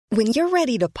When you're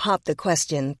ready to pop the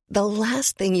question, the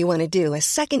last thing you want to do is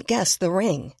second-guess the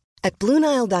ring. At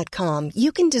BlueNile.com,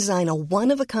 you can design a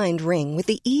one-of-a-kind ring with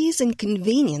the ease and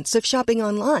convenience of shopping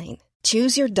online.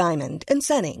 Choose your diamond and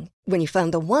setting. When you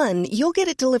find the one, you'll get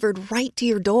it delivered right to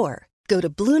your door. Go to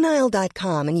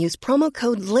BlueNile.com and use promo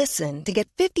code LISTEN to get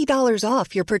 $50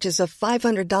 off your purchase of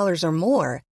 $500 or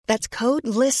more. That's code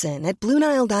LISTEN at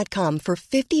BlueNile.com for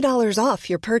 $50 off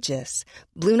your purchase.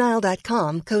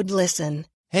 BlueNile.com, code LISTEN.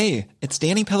 Hey, it's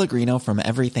Danny Pellegrino from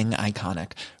Everything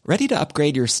Iconic. Ready to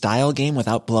upgrade your style game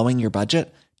without blowing your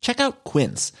budget? Check out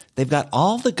Quince. They've got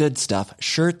all the good stuff,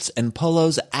 shirts and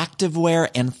polos, activewear,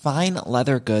 and fine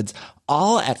leather goods,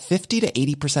 all at 50 to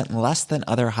 80% less than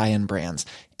other high-end brands.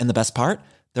 And the best part?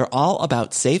 They're all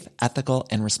about safe, ethical,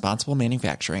 and responsible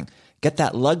manufacturing. Get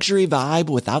that luxury vibe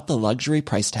without the luxury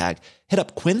price tag. Hit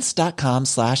up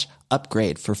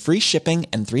quince.com/upgrade for free shipping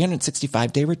and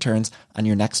 365-day returns on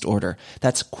your next order.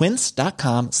 That's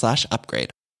quince.com/upgrade.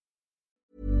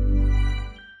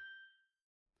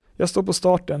 Jag står på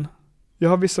starten. Jag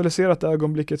har visualiserat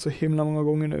ögonblicket så himla många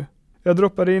gånger nu. Jag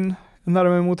droppar in, jag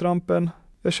närmar mig mot rampen.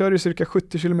 Jag kör i cirka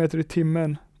 70 km i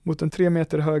timmen mot en 3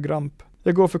 meter hög ramp.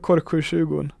 Jag går för kork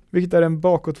 720, vilket är en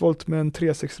bakåtvolt med en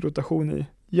 360 rotation i.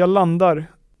 Jag landar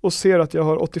och ser att jag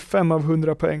har 85 av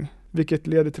 100 poäng, vilket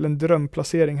leder till en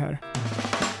drömplacering här.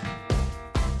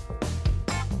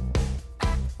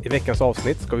 I veckans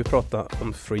avsnitt ska vi prata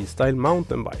om freestyle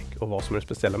mountainbike och vad som är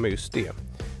speciella med just det.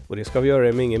 Och det ska vi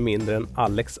göra med ingen mindre än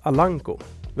Alex Alanko.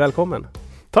 Välkommen!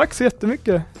 Tack så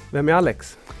jättemycket! Vem är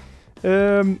Alex?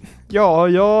 Ja,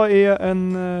 jag är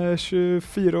en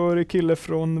 24-årig kille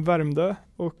från Värmdö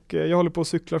och jag håller på att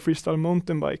cykla freestyle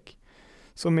mountainbike.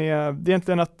 Som det är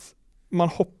egentligen att man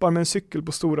hoppar med en cykel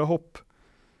på stora hopp.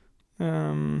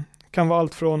 Kan vara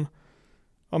allt från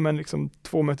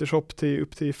 2 meters hopp till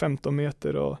upp till 15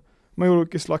 meter. Och man gör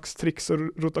olika slags tricks och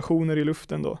rotationer i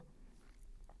luften då.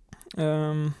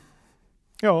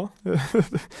 Ja,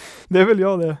 det är väl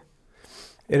jag det.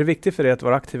 Är det viktigt för dig att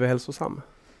vara aktiv och hälsosam?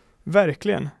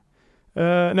 Verkligen.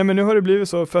 Nej, men nu har det blivit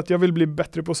så för att jag vill bli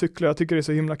bättre på att cykla. Jag tycker det är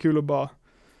så himla kul att bara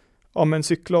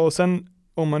cykla. Och sen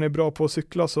om man är bra på att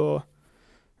cykla så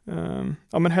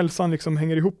hälsan liksom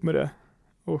hänger ihop med det.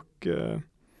 Och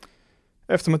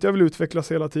eftersom att jag vill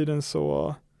utvecklas hela tiden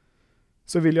så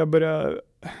vill jag börja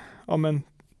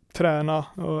träna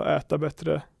och äta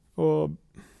bättre. Och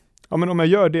om jag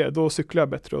gör det, då cyklar jag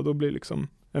bättre och då blir det liksom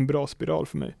en bra spiral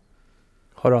för mig.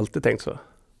 Har du alltid tänkt så?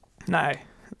 Nej,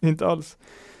 inte alls.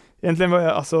 Egentligen var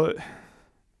jag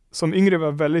som yngre var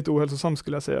jag väldigt ohälsosam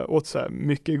skulle jag säga. Åt så här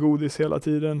mycket godis hela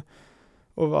tiden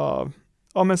och var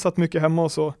satt mycket hemma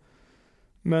och så.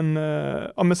 Men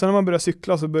sen när man började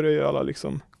cykla så började ju alla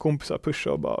liksom kompisar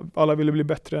pusha och alla ville bli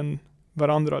bättre än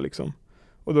varandra liksom.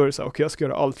 Och då är det så här, okej, jag ska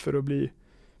göra allt för att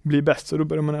bli bäst, så då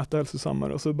börjar man äta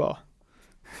hälsosammare och så bara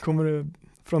kommer det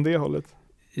från det hållet.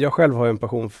 Jag själv har en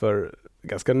passion för,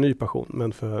 ganska ny passion,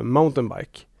 men för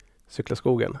mountainbike. Cykla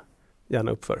skogen.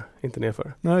 Gärna uppför, inte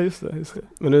nerför. Nej, just det.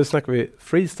 Men nu snackar vi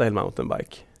freestyle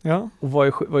mountainbike. Ja. Och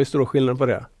vad är stora skillnaden på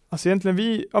det? Alltså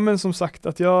egentligen som sagt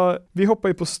att vi hoppar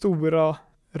ju på stora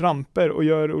ramper och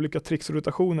gör olika tricks och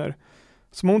rotationer.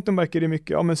 Så mountainbike är det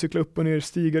mycket, cykla upp och ner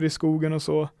stigar i skogen och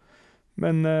så.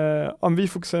 Men vi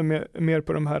fokuserar mer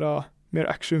på de här mer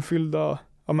actionfyllda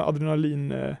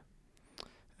adrenalin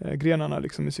grenarna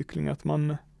liksom i cykling. Att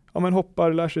man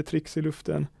hoppar, lär sig tricks i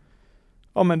luften.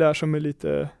 Där som är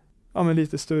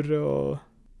lite större och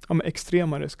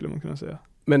extremare skulle man kunna säga.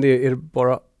 Men är det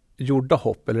bara gjorda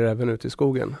hopp eller även ute i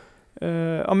skogen?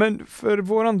 För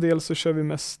våran del så kör vi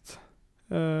mest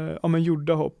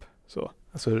gjorda hopp. Så.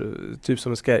 Alltså typ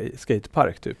som en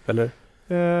skatepark typ, eller?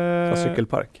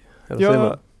 Cykelpark? Eller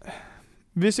ja,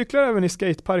 vi cyklar även i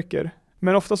skateparker.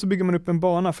 Men ofta så bygger man upp en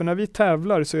bana. För när vi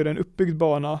tävlar så är det en uppbyggd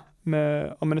bana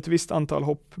med ett visst antal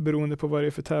hopp beroende på vad det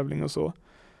är för tävling och så.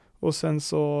 Och sen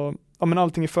så,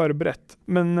 allting är förberett.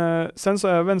 Men sen så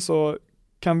även så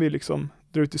kan vi liksom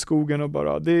dra ut i skogen och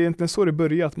bara, det är egentligen så det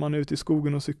börjar, att man är ute i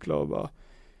skogen och cyklar och bara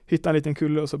hittar en liten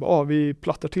kulle och så bara, vi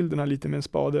plattar till den här lite med en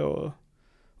spade och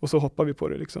så hoppar vi på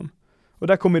det liksom. Och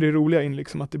där kommer det roliga in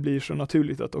liksom, att det blir så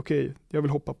naturligt att okej, jag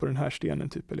vill hoppa på den här stenen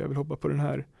typ, eller jag vill hoppa på den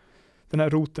här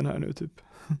roten här nu typ.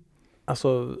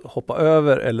 Alltså hoppa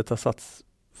över eller ta sats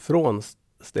från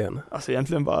sten? Alltså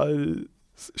egentligen bara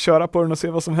köra på den och se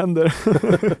vad som händer.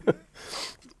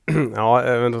 Ja,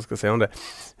 jag vet inte vad jag ska säga om det.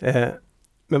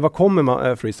 Men vad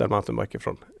kommer freestyle mountainbike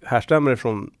ifrån? Härstämmer det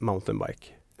från mountainbike?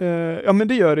 Ja, men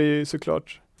det gör det ju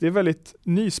såklart. Det är väldigt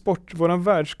ny sport. Våran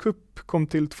världscup kom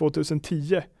till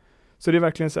 2010. Så det är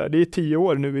verkligen så här, det är 10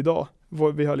 år nu idag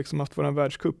vi har liksom haft våran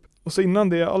världscup. Och så innan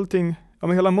det, allting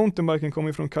men hela mountainbiken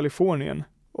kommer från Kalifornien.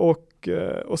 Och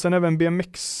sen även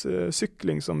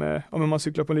BMX-cykling som är, men man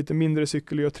cyklar på en lite mindre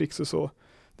cykel och gör tricks och så.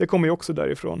 Det kommer ju också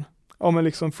därifrån. Ja, men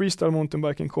liksom freestyle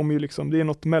mountainbiken kommer ju liksom, det är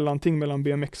något mellanting mellan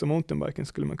BMX och mountainbiken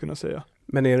skulle man kunna säga.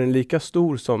 Men är den lika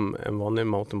stor som en vanlig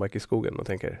mountainbike i skogen, man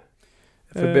tänker?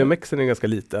 För BMX är den ganska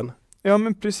liten. Ja,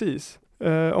 men precis.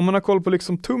 Om man har koll på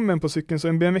liksom tummen på cykeln, så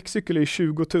en BMX-cykel är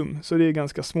 20 tum, så det är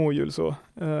ganska små hjul så.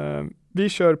 Vi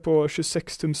kör på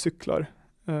 26 tums cyklar.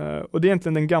 Och det är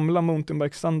egentligen den gamla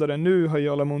mountainbike-standarden. Nu har ju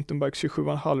alla mountainbikes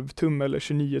 27,5 tum eller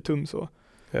 29 tum så.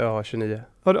 Ja, 29.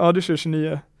 Ja, du kör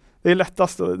 29. Det är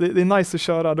lättast, det är nice att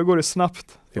köra, då går det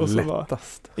snabbt. Det är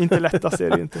lättast. Inte lättast är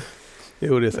det inte.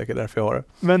 Jo, det är säkert därför jag har det.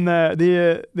 Men det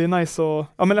är nice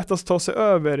att, men lättast att ta sig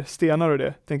över stenar och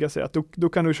det, tänker jag säga. Att då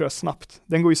kan du köra snabbt.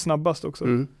 Den går ju snabbast också.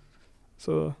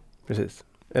 Så. Precis.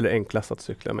 Eller enklast att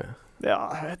cykla med.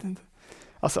 Ja, jag vet inte.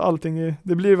 Alltså allting,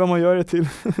 det blir vad man gör det till.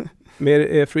 Men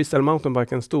är freestyle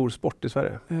mountainbike en stor sport i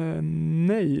Sverige?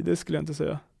 Nej, det skulle jag inte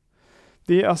säga.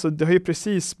 Det har ju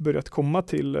precis börjat komma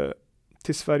till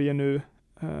Sverige nu.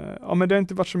 Men det har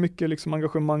inte varit så mycket liksom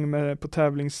engagemang på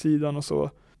tävlingssidan och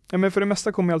så. Ja, men för det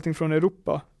mesta kommer allting från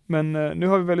Europa. Men nu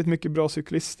har vi väldigt mycket bra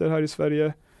cyklister här i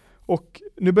Sverige. Och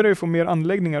nu börjar vi få mer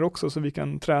anläggningar också så vi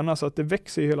kan träna, så att det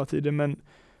växer hela tiden. Men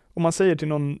om man säger till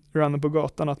någon random på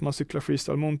gatan att man cyklar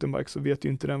freestyle mountainbike, så vet ju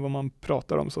inte den vad man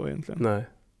pratar om så egentligen. Nej.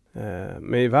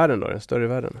 Men i världen då? Den större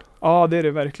världen? Ja, det är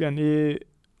det verkligen.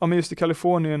 Men just i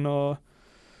Kalifornien och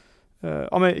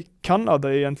men Kanada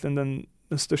är egentligen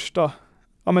den största.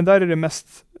 Ja, men där är det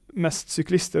mest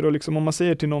cyklister, och liksom om man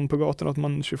säger till någon på gatan att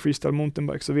man kör freestyle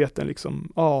mountainbike, så vet den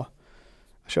liksom,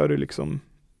 kör du liksom,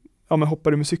 men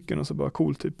hoppar du med cykeln och så bara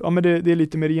cool typ. Ja, men det är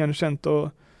lite mer igenkänt, och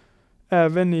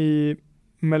även i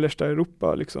mellersta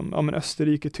Europa liksom, men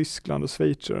Österrike, Tyskland och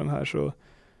Schweiz och de här, så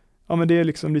men det är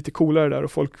liksom lite coolare där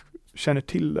och folk känner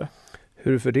till det.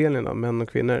 Hur är fördelningen av män och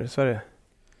kvinnor i Sverige?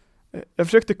 Jag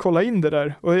försökte kolla in det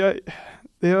där, och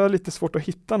det är lite svårt att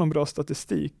hitta någon bra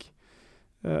statistik.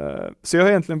 Så jag har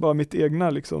egentligen bara mitt egna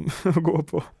liksom att gå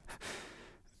på.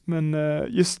 Men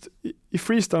just i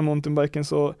freestyle mountainbiken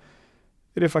så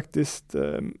är det faktiskt,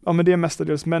 men det är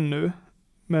mestadels män nu.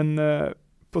 Men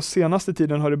på senaste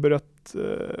tiden har det börjat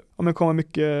komma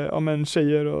mycket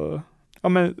tjejer och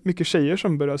mycket tjejer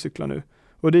som börjar cykla nu.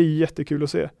 Och det är jättekul att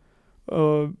se.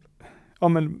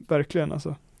 Men verkligen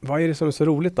alltså. Vad är det som är så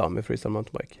roligt då med freestyle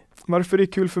mountainbike? Varför det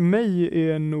är kul för mig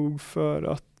är nog för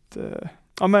att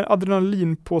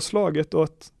adrenalinpåslaget, och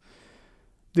att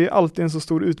det är alltid en så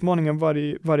stor utmaning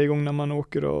varje gång när man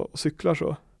åker och cyklar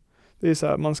så. Det är så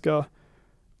här, man ska,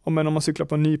 om man cyklar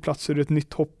på en ny plats så är det ett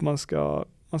nytt hopp man ska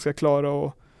klara,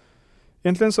 och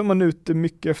egentligen så är man ute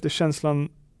mycket efter känslan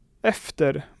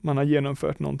efter man har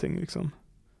genomfört någonting liksom.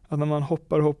 Att när man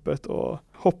hoppar hoppet och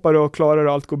hoppar och klarar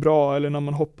och allt går bra, eller när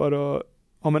man hoppar och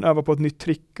övar på ett nytt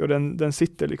trick och den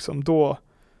sitter liksom, då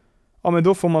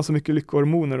får man så mycket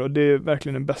lyckohormoner, och det är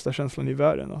verkligen den bästa känslan i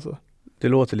världen alltså. Det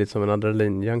låter lite som en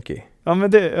adrenalinjunkie. Ja,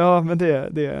 men det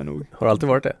är nog. Har det alltid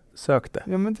varit det? Sökt det?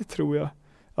 Ja, men det tror jag.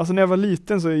 Alltså när jag var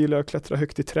liten så gillade jag att klättra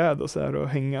högt i träd och så här, och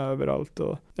hänga överallt,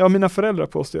 och mina föräldrar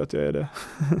påstår att jag är det.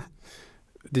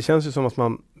 Det känns ju som att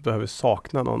man behöver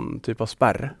sakna någon typ av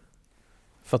spärr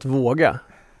för att våga.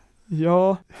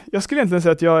 Ja, jag skulle egentligen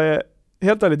säga att jag är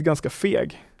helt ärligt ganska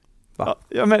feg. Va?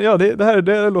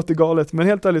 Det låter galet, men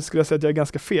helt ärligt skulle jag säga att jag är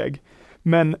ganska feg.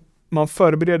 Men man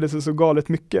förbereder sig så galet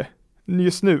mycket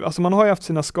just nu. Alltså man har ju haft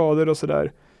sina skador och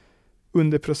sådär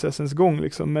under processens gång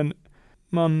liksom, men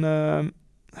man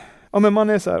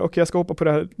är så här, okej, jag ska hoppa på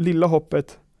det här lilla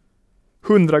hoppet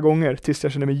 100 gånger tills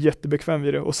jag känner mig jättebekväm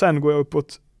vid det, och sen går jag upp på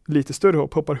ett lite större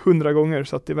hopp, hoppar 100 gånger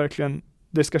så att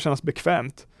det ska kännas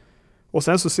bekvämt. Och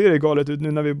sen så ser det galet ut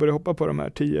nu när vi börjar hoppa på de här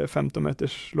 10-15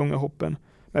 meters långa hoppen.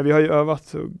 Men vi har ju övat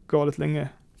så galet länge.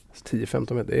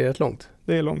 10-15 meter, det är rätt långt.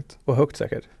 Det är långt. Och högt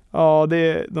säkert. Ja,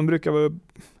 de brukar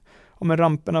vara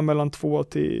ramperna mellan 2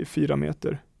 till 4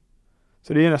 meter.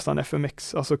 Så det är nästan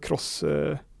FMX, alltså cross.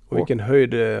 Och vilken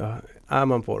höjd är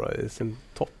man på då i sin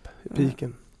topp, i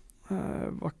piken?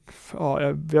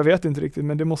 Jag vet inte riktigt,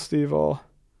 men det måste ju vara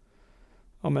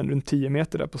runt 10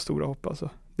 meter där på stora hopp alltså.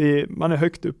 Man är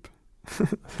högt upp.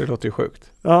 Det låter ju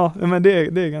sjukt. Ja, men det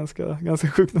är ganska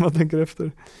sjukt när man tänker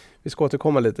efter. Vi ska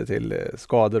återkomma lite till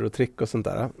skador och trick och sånt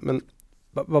där. Men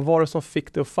vad var det som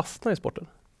fick dig att fastna i sporten?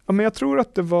 Ja, men jag tror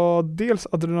att det var dels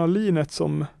adrenalinet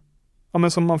som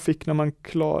man fick när man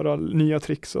klarar nya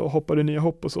tricks och hoppade nya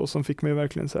hopp och så, som fick mig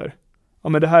verkligen så här,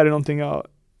 men det här är någonting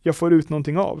jag får ut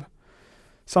någonting av.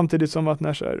 Samtidigt som att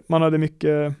man hade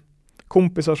mycket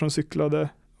kompisar som cyklade,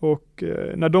 och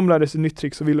när de lärde sig ett nytt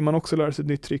trick så ville man också lära sig ett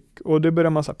nytt trick, och det började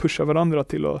man så här pusha varandra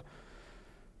till att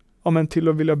till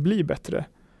att vilja bli bättre.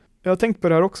 Jag har tänkt på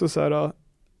det här också så här,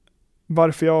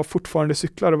 varför jag fortfarande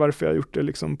cyklar och varför jag har gjort det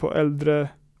liksom på äldre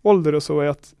ålder och så, är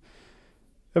att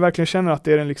jag verkligen känner att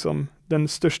det är den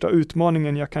största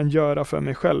utmaningen jag kan göra för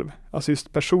mig själv. Alltså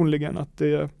just personligen, att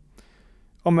det är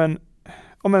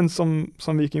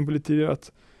som vi gick in på lite tidigare,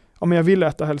 att jag vill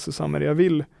äta hälsosammare, jag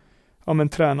vill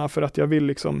träna för att jag vill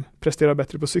liksom prestera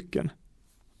bättre på cykeln.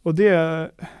 Och det,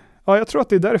 jag tror att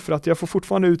det är därför att jag får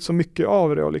fortfarande ut så mycket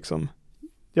av det och liksom,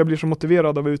 jag blir så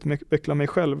motiverad av att utveckla mig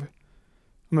själv.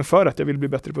 Men för att jag vill bli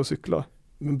bättre på att cykla.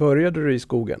 Men började du i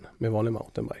skogen med vanlig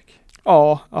mountainbike?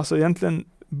 Ja, alltså egentligen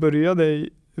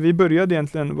vi började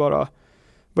egentligen bara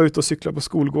vara ute och cykla på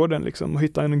skolgården liksom, och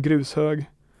hitta en grushög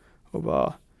och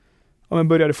bara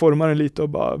började forma den lite och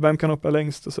bara, vem kan hoppa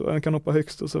längst och så, vem kan hoppa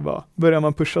högst och så bara började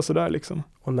man pusha så där liksom.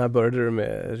 Och när började du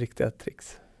med riktiga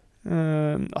tricks?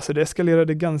 Alltså det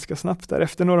eskalerade ganska snabbt där.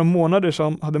 Efter några månader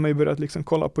så hade man ju börjat liksom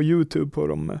kolla på YouTube på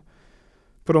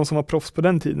de som var proffs på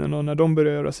den tiden och när de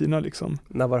började göra sina liksom.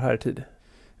 När var det här tid?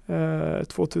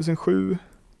 2007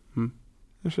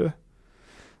 kanske.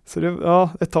 Så det,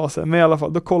 ett tag sedan. Men i alla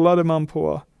fall, då kollade man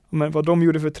på vad de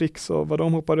gjorde för tricks och vad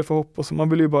de hoppade för hopp och så. Man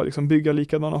ville ju bara liksom bygga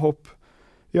likadana hopp,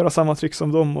 göra samma tricks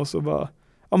som dem och så bara,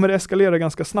 men det eskalerade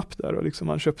ganska snabbt där och liksom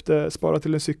man sparade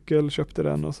till en cykel, köpte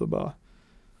den och så bara,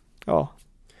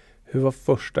 Hur var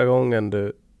första gången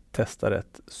du testade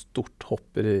ett stort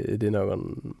hopp i dina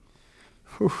ögon?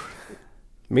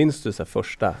 Minns du så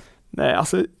första? Nej,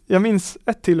 alltså jag minns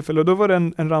ett tillfälle och då var det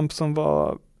en ramp som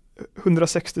var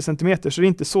 160 centimeter, så det är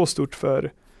inte så stort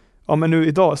för, men nu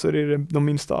idag så är det de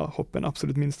minsta hoppen,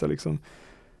 absolut minsta liksom.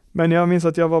 Men jag minns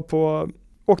att jag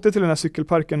åkte till den här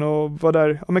cykelparken och var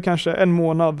där, men kanske en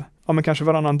månad, men kanske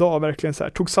varannan dag verkligen så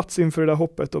här, tog sats inför det där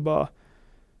hoppet och bara,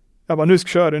 nu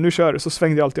kör det, så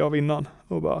svängde jag alltid av innan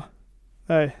och bara,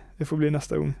 nej, det får bli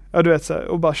nästa gång. Ja, du vet så här,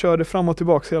 och bara körde fram och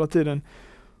tillbaka hela tiden.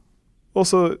 Och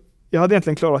så, jag hade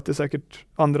egentligen klarat det säkert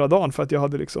andra dagen för att jag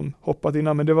hade liksom hoppat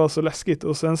innan, men det var så läskigt.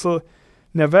 Och sen så,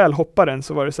 när jag väl hoppade den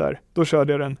så var det så här, då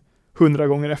körde jag den 100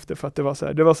 gånger efter för att det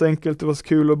var så enkelt, det var så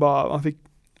kul och bara, man fick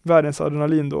världens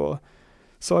adrenalin då. Och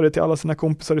sa det till alla sina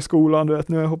kompisar i skolan, du vet,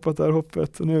 nu har jag hoppat det här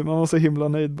hoppet och nu, man var så himla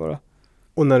nöjd bara.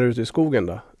 Och när du är ute i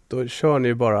skogen då kör ni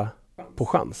ju bara på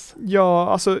chans? Ja,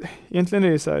 alltså egentligen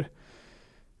är det så här,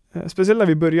 speciellt när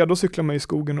vi började, då cyklar man i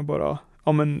skogen och bara,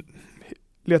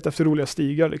 leta efter roliga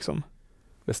stigar liksom.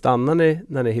 Men stannar ni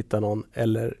när ni hittar någon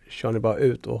eller kör ni bara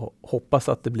ut och hoppas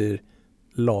att det blir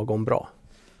lagom bra?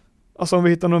 Alltså om vi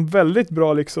hittar någon väldigt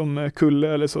bra liksom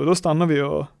kulle eller så, då stannar vi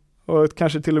och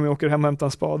kanske till och med åker hem och hämtar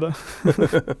en spade.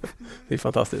 Det är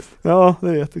fantastiskt. Ja, det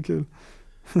är jättekul.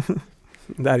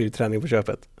 Det här är ju träning på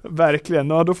köpet. Verkligen,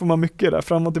 ja då får man mycket där.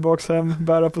 Fram och tillbaks hem,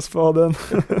 bära på spaden.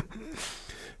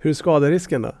 Hur är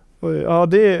skaderisken då? Ja,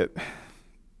 det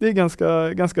är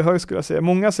ganska hög skulle jag säga.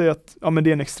 Många säger att men det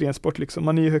är en extremsport liksom.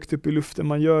 Man är ju högt upp i luften,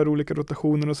 man gör olika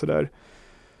rotationer och sådär.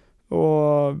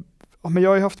 Och men jag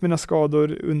har ju haft mina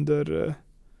skador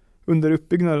under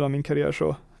uppbyggnaden av min karriär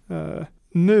så.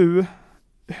 Nu,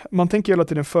 man tänker hela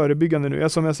tiden förebyggande nu.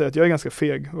 Som jag säger, att jag är ganska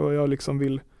feg och jag liksom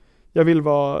vill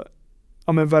vara,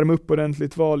 värma upp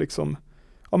ordentligt, vara liksom,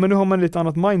 men nu har man lite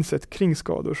annat mindset kring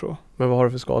skador så. Men vad har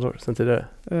du för skador sen tidigare?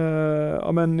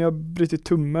 Men jag har brutit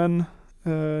tummen,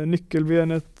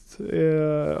 nyckelbenet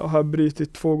har jag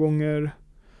brutit 2 gånger.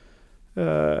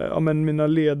 Mina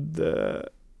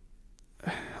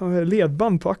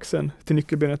ledband på axeln till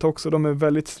nyckelbenet också, de är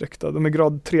väldigt sträckta. De är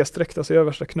grad 3 sträckta, så jag har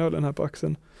värsta knölen här på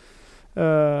axeln.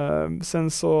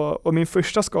 Sen så, och min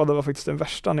första skada var faktiskt den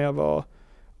värsta när jag var,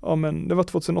 det var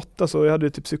 2008, så jag hade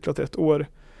typ cyklat 1 år.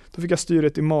 Då fick jag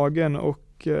styret i magen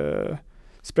och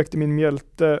spräckte min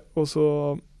mjälte och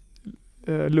så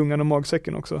lungan och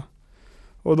magsäcken också.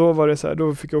 Och då var det så här,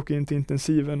 då fick jag åka in till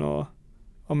intensiven och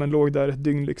låg där 1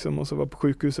 dygn liksom, och så var på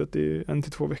sjukhuset i 1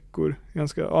 till 2 veckor.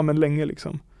 Ganska, länge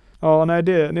liksom. Ja, nej,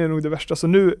 det är nog det värsta. Så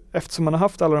nu, eftersom man har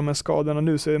haft alla de här skadorna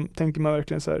nu, så tänker man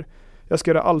verkligen så här, jag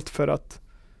ska göra allt för att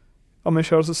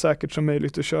köra så säkert som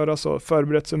möjligt och köra så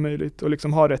förberett som möjligt och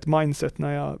liksom ha rätt mindset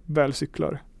när jag väl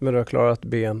cyklar. Men du har klarat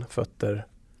ben, fötter,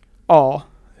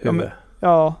 huvud?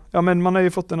 Men man har ju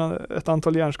fått ett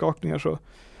antal hjärnskakningar så.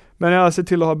 Men jag ser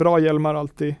till att ha bra hjälmar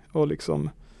alltid och liksom,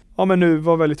 men nu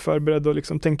var väldigt förberedd och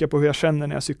liksom tänka på hur jag känner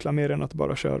när jag cyklar mer än att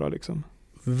bara köra liksom.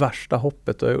 Värsta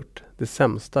hoppet du har gjort? Det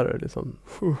sämsta du liksom?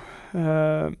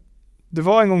 Det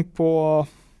var en gång på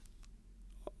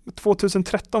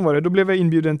 2013 var det, då blev jag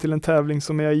inbjuden till en tävling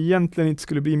som jag egentligen inte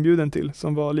skulle bli inbjuden till,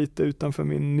 som var lite utanför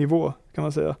min nivå kan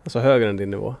man säga. Alltså högre än din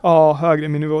nivå? Ja, högre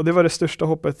än min nivå. Det var det största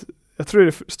hoppet, jag tror det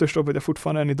är det största hoppet jag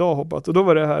fortfarande än idag hoppat. Och då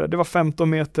var det var 15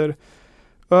 meter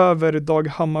över Dag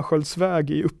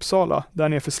Hammarskjöldsväg i Uppsala, där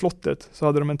nere för slottet, så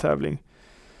hade de en tävling.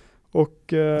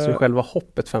 Och, så själva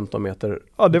hoppet 15 meter?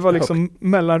 Ja, det var liksom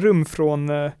mellanrum från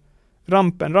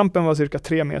rampen. Rampen var cirka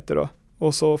 3 meter då.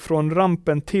 Och så från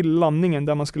rampen till landningen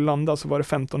där man skulle landa så var det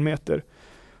 15 meter.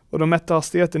 Och de mätte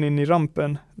hastigheten in i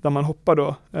rampen där man hoppar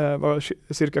då var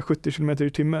cirka 70 km i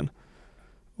timmen.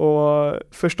 Och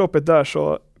första hoppet där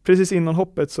så, precis innan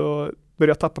hoppet så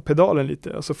började jag tappa pedalen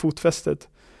lite, alltså fotfästet.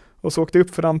 Och så åkte jag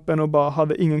upp för rampen och bara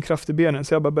hade ingen kraft i benen,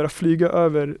 så jag bara började flyga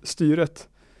över styret.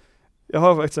 Jag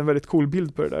har faktiskt en väldigt cool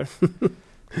bild på det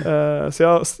där. Så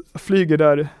jag flyger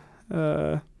där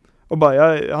och bara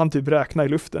jag hann typ räkna i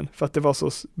luften för att det var så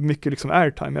mycket liksom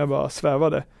airtime. Jag bara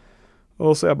svävade.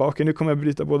 Och så jag bara okej, nu kommer jag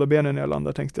bryta båda benen när jag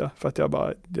landar, tänkte jag. För att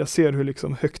jag ser hur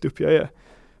liksom högt upp jag är.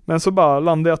 Men så bara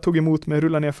landade jag, tog emot mig,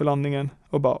 rullade ner för landningen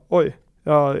och bara oj,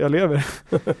 jag lever.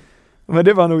 Men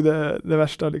det var nog det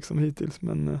värsta liksom hittills.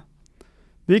 Men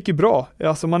det gick ju bra.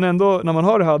 Alltså man ändå, när man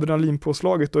har det här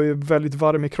adrenalinpåslaget och är väldigt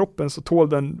varm i kroppen, så tål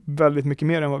den väldigt mycket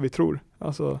mer än vad vi tror.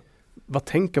 Alltså, vad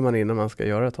tänker man innan man ska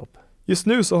göra ett hopp? Just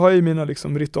nu så har jag mina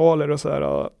liksom ritualer och så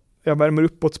här. Jag värmer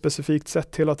upp på ett specifikt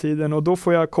sätt hela tiden, och då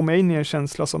får jag komma in i en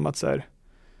känsla som att så här,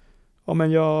 ja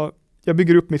men jag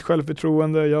bygger upp mitt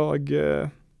självförtroende,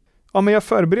 jag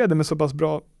förbereder mig så pass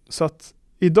bra så att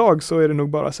idag så är det nog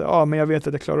bara så här, men jag vet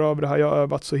att jag klarar av det här, jag har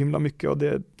övat så himla mycket och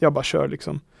jag bara kör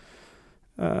liksom.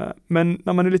 Men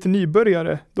när man är lite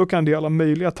nybörjare, då kan det alla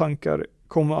möjliga tankar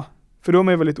komma, för då är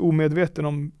man väldigt omedveten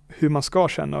om hur man ska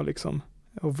känna liksom,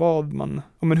 och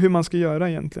hur man ska göra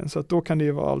egentligen. Så att då kan det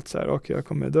ju vara allt så här, okej, jag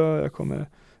kommer dö, jag kommer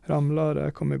ramla,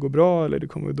 det kommer gå bra eller det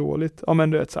kommer gå dåligt. Ja,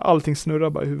 men du vet, så här, allting snurrar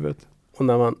bara i huvudet. Och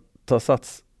när man tar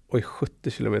sats och i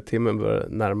 70 km i timmen börjar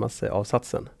närma sig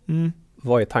avsatsen,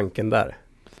 vad är tanken där?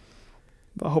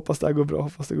 Bara hoppas det här går bra,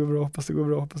 hoppas det går bra, hoppas det går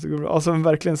bra, hoppas det går bra. Alltså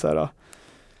verkligen så här,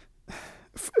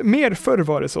 mer förr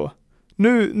var det så.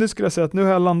 Nu skulle jag säga att nu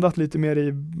har jag landat lite mer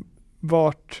i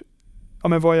vad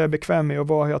jag är bekväm med och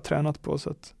vad jag har tränat på, så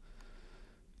att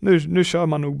nu kör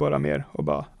man nog bara mer och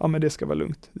bara, men det ska vara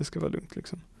lugnt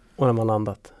liksom. Och när man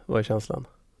landat, vad är känslan?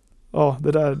 Ja,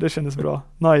 det kändes bra.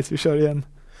 Nice, vi kör igen.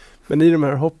 Men i de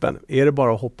här hoppen, är det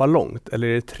bara att hoppa långt eller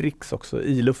är det tricks också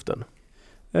i luften?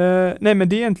 Nej, men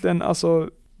det är egentligen, alltså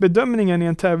bedömningen i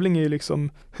en tävling är ju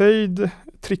liksom höjd,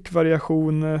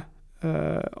 trickvariation,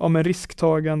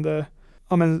 risktagande,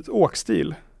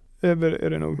 åkstil. Är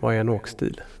det nog. Vad är en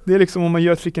åkstil? Det är liksom om man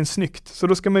gör tricken snyggt. Så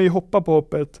då ska man ju hoppa på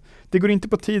hoppet. Det går inte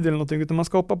på tid eller någonting, utan man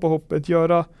ska hoppa på hoppet,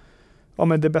 göra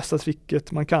det bästa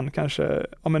tricket man kan. Kanske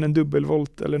en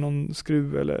dubbelvolt eller någon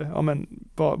skruv eller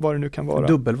vad det nu kan vara.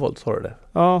 En dubbelvolt, sa du det?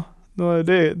 Ja,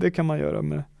 det kan man göra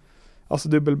med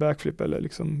dubbel backflip eller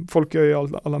liksom. Folk gör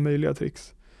ju alla möjliga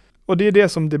tricks. Och det är det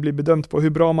som det blir bedömt på, hur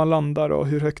bra man landar och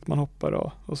hur högt man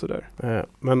hoppar och sådär.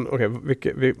 Men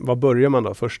okej, vad börjar man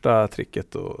då? Första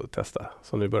tricket att testa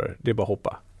som nu börjar, det är bara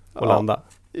hoppa och landa?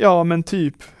 Ja, men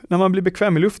typ, när man blir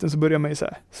bekväm i luften så börjar man ju så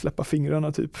här, släppa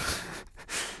fingrarna typ.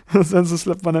 Och sen så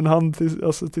släpper man en hand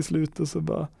till slut och så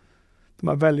bara, de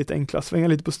här väldigt enkla, svänga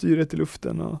lite på styret i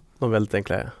luften. Och, de väldigt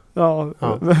enkla, ja.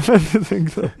 Väldigt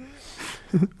enkla.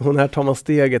 Och när tar man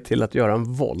steget till att göra en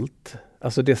volt?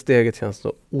 Alltså det steget känns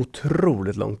så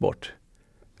otroligt långt bort.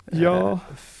 Ja.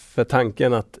 För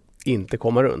tanken att inte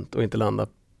komma runt och inte landa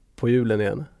på hjulen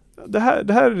igen. Det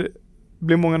här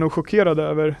blir många nog chockerade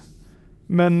över.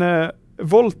 Men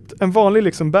volt, en vanlig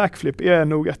liksom backflip är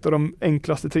nog ett av de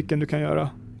enklaste tricken du kan göra.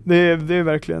 Det är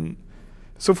verkligen,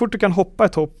 så fort du kan hoppa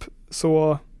ett hopp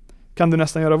så kan du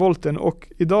nästan göra volten. Och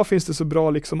idag finns det så bra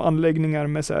liksom anläggningar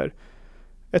med så här,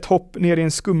 ett hopp ner i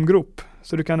en skumgrop.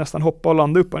 Så du kan nästan hoppa och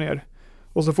landa upp och ner.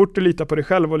 Och så fort du litar på dig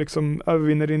själv och liksom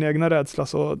övervinner din egna rädsla,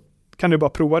 så kan du bara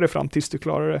prova det fram tills du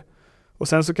klarar det. Och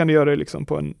sen så kan du göra det liksom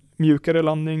på en mjukare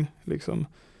landning. Liksom.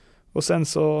 Och sen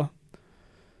så,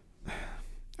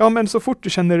 men så fort du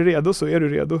känner dig redo så är du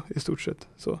redo i stort sett.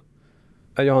 Så.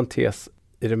 Jag har en tes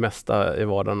i det mesta i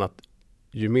vardagen att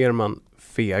ju mer man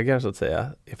fegar så att säga,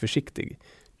 är försiktig,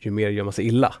 ju mer gör man sig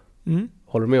illa.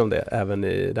 Håller du med om det även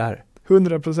i det här?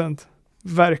 100%.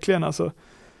 Verkligen alltså.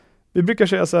 Vi brukar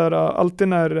säga så här, alltid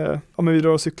när vi drar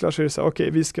och cyklar så är det så här,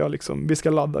 okej, vi ska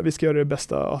ladda, vi ska göra det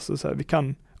bästa, alltså så här, vi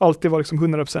kan alltid vara liksom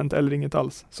 100% eller inget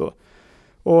alls. Så.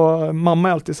 Och mamma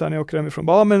är alltid så här när jag åker hemifrån,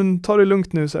 bara, men ta det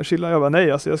lugnt nu, så här, chilla. Jag bara,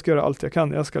 nej, alltså jag ska göra allt jag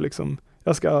kan, jag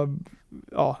ska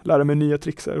lära mig nya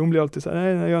tricks. Hon blir alltid så här,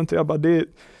 nej, jag gör inte, jag bara, du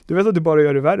vet att du bara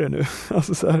gör det värre nu.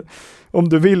 Alltså så här, om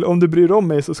du bryr dig om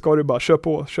mig så ska du bara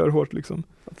kör hårt liksom.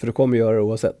 För du kommer göra det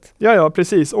oavsett. Ja,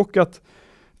 precis. Och att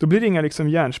då blir det inga liksom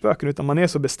hjärnspöken, utan man är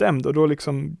så bestämd och då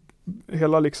liksom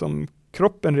hela liksom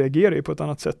kroppen reagerar ju på ett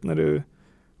annat sätt när du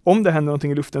om det händer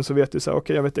någonting i luften så vet du så här,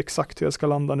 okej, jag vet exakt hur jag ska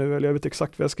landa nu, eller jag vet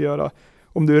exakt vad jag ska göra.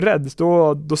 Om du är rädd,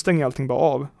 då stänger allting bara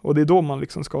av. Och det är då man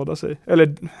liksom skadar sig.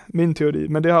 Eller min teori,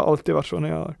 men det har alltid varit så när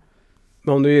jag har.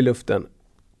 Men om du är i luften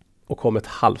och kommer ett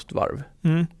halvt varv,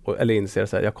 eller inser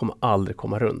så här, jag kommer aldrig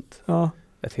komma runt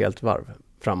ett helt varv,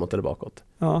 framåt eller bakåt.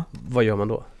 Ja. Vad gör man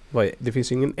då? Det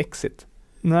finns ju ingen exit.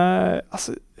 Nej,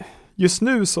 alltså just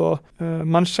nu så,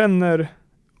 man känner,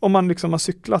 om man liksom har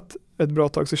cyklat ett bra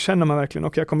tag så känner man verkligen,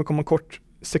 okej, jag kommer komma kort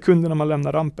sekunderna man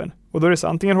lämnar rampen. Och då är det så,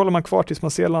 antingen håller man kvar tills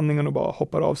man ser landningen och bara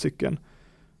hoppar av cykeln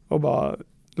och bara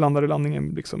landar i landningen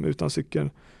liksom utan cykeln.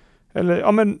 Eller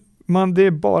ja, men det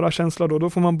är bara känsla då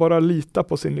får man bara lita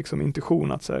på sin liksom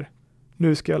intuition att så här,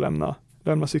 nu ska jag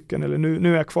lämna cykeln, eller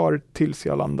nu är jag kvar tills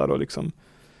jag landar, och liksom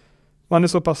man är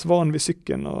så pass van vid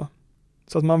cykeln och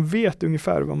så att man vet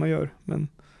ungefär vad man gör. Men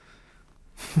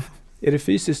är det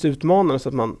fysiskt utmanande så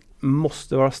att man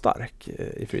måste vara stark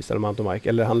i freestyle mountainbike,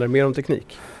 eller handlar det mer om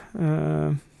teknik?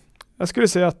 Jag skulle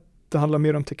säga att det handlar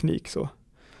mer om teknik så.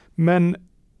 Men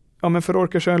för att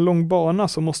orka köra en lång bana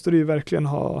så måste du ju verkligen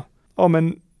ha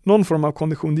någon form av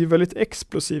kondition. Det är väldigt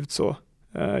explosivt så.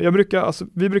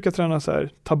 Vi brukar träna så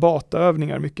här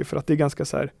Tabata-övningar mycket, för att det är ganska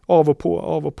så här av och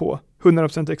på.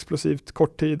 100% explosivt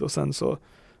kort tid, och sen så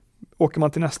åker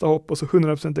man till nästa hopp och så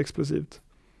 100% explosivt.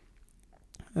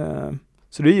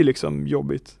 Så det är ju liksom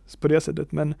jobbigt på det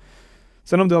sättet. Men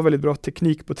sen om du har väldigt bra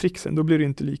teknik på tricksen, då blir du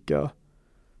inte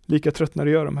lika trött när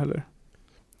du gör dem heller.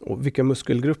 Och vilka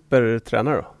muskelgrupper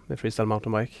tränar du då med freestyle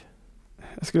mountainbike?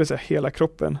 Jag skulle säga hela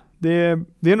kroppen. Det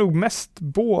är nog mest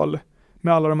bål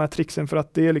med alla de här tricksen, för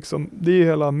att det är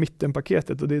hela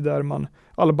mittenpaketet, och det är där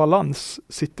all balans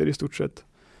sitter i stort sett.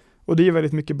 Och det är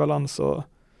väldigt mycket balans och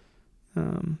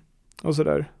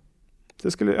sådär.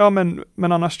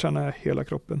 Men annars tränar jag hela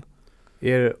kroppen.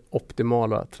 Är det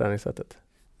optimala träningssättet?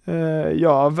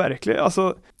 Ja, verkligen.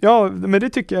 Alltså, men det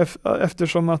tycker jag,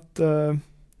 eftersom att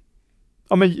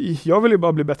men jag vill ju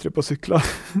bara bli bättre på att cykla.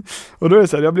 Och då är det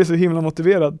så här, jag blir så himla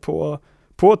motiverad på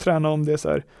att träna, om det är så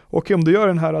här, okej, om du gör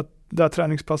det här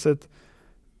träningspasset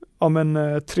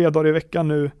 3 dagar i veckan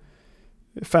nu,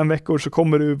 5 veckor, så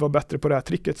kommer du vara bättre på det här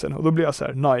tricket sen. Och då blir jag så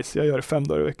här, nice, jag gör det 5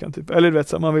 dagar i veckan typ. Eller du vet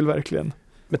så här, man vill verkligen.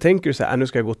 Men tänker du så här, nu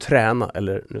ska jag gå och träna,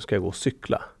 eller nu ska jag gå och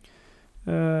cykla?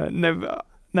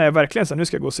 Nej, verkligen så här, nu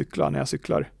ska jag gå och cykla när jag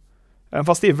cyklar. Även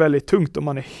fast det är väldigt tungt och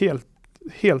man är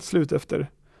helt slut efter,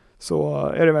 så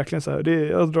är det verkligen så här,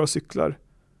 jag drar och cyklar.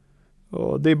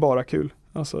 Och det är bara kul.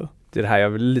 Alltså. Det är det här jag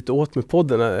vill lite åt med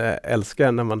podden. Jag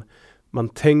älskar när man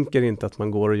tänker inte att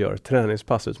man går och gör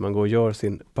träningspass, utan man går och gör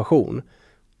sin passion.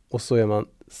 Och så är man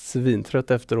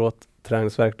svintrött efteråt,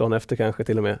 träningsvärk dagen efter kanske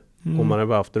till och med. Och man har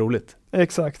bara haft roligt.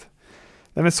 Exakt.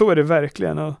 Nej, men så är det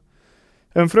verkligen. Och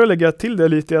även för att lägga till det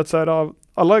lite, att så här,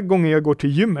 alla gånger jag går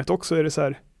till gymmet också är det så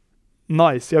här,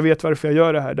 nice, jag vet varför jag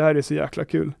gör det här är så jäkla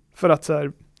kul. För att så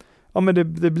här, men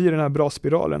det blir den här bra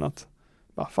spiralen att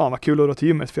fan vad kul att gå till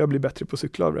gymmet, för jag blir bättre på att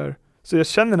cykla av det här. Så jag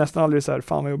känner nästan aldrig så här,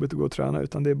 fan vad jobbigt att gå och träna,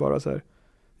 utan det är bara så här,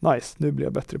 nice, nu blir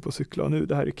jag bättre på att cykla och nu,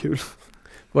 det här är kul.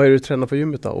 Vad är det du tränar på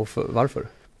gymmet då, och varför?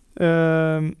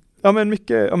 Men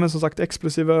mycket, som sagt,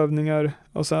 explosiva övningar,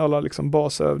 och sen alla liksom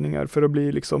basövningar för att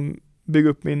bygga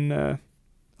upp min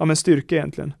styrka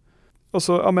egentligen. Och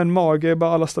så mage,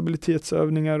 bara alla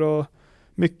stabilitetsövningar och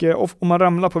mycket, om man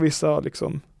ramlar på vissa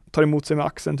liksom, tar emot sig med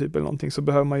axeln typ eller någonting, så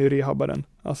behöver man ju rehabba den.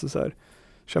 Alltså så här,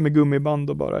 kör med gummiband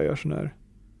och bara gör såna här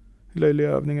löjliga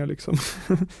övningar liksom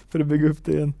för att bygga upp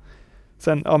det igen.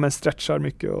 Sen stretchar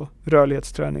mycket och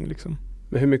rörlighetsträning liksom.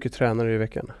 Men hur mycket tränar du i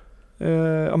veckan?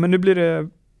 Men nu blir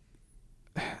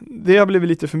det har blivit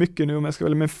lite för mycket nu om jag ska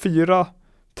välja, men 4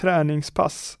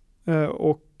 träningspass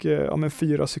och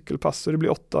 4 cykelpass, så det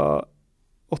blir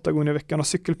 8 gånger i veckan, och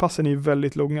cykelpassen är ju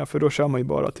väldigt långa, för då kör man ju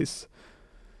bara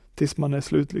tills man är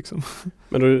slut liksom.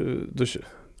 Men då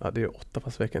det är 8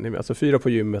 pass i veckan, alltså 4 på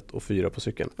gymmet och 4 på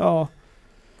cykeln. Ja.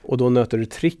 Och då nöter du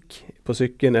trick på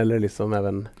cykeln, eller liksom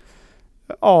även?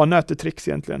 Ja, nöter tricks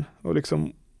egentligen, och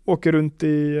liksom åker runt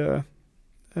i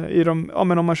de,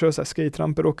 om man kör så här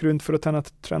skate-ramper, åker runt för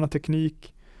att träna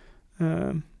teknik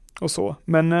och så.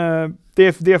 Men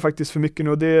det är faktiskt för mycket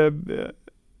nu, och det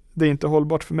är inte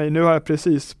hållbart för mig. Nu har jag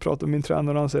precis pratat med min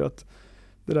tränare, och han säger att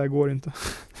det där går inte.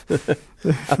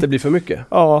 Att det blir för mycket?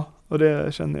 Ja, och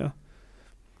det känner jag.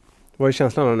 Vad är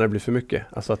känslan när det blir för mycket?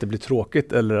 Alltså att det blir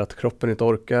tråkigt, eller att kroppen inte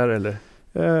orkar, eller?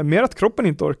 Mer att kroppen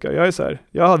inte orkar. Jag är så här,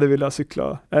 jag hade velat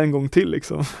cykla en gång till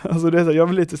liksom. Alltså det är så här, jag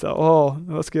vill lite så här,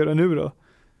 vad ska jag göra nu då?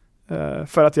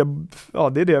 För att det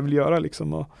är det jag vill göra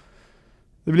liksom. Och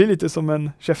det blir lite som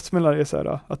en käftsmällare, så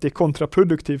här, att det är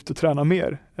kontraproduktivt att träna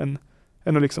mer än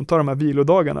att liksom ta de här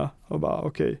vilodagarna och bara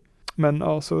okej.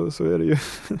 Men så är det ju.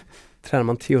 Tränar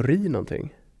man teori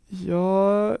någonting?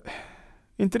 Ja,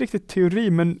 inte riktigt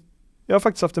teori, men jag har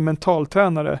faktiskt haft en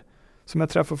mentaltränare som jag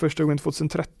träffade första gången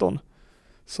 2013.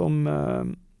 Som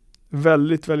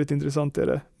väldigt, väldigt intressant är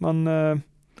det.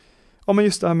 Men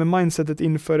just det här med mindsetet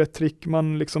inför ett trick,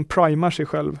 man liksom primar sig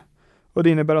själv. Och det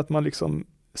innebär att man liksom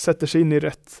sätter sig in i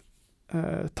rätt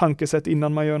tankesätt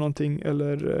innan man gör någonting.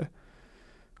 Eller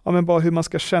men bara hur man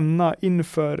ska känna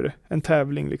inför en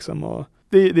tävling liksom. Och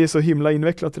det är så himla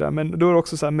invecklat det där. Men då är det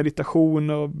också så här meditation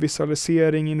och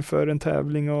visualisering inför en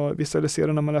tävling och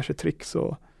visualisera när man lär sig tricks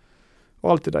och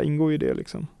allt det där ingår i det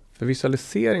liksom. För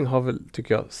visualisering har väl,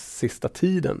 tycker jag, sista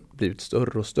tiden blivit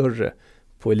större och större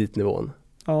på elitnivån.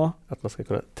 Ja. Att man ska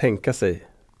kunna tänka sig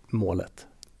målet.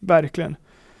 Verkligen.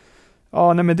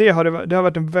 Ja, nej, men det har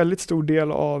varit en väldigt stor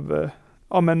del av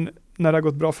men när det har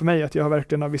gått bra för mig, att jag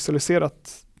verkligen har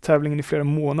visualiserat tävlingen i flera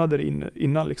månader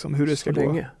innan liksom, hur det ska gå.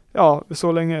 Länge? Ja,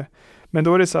 så länge. Men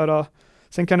då är det så här,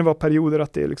 sen kan det vara perioder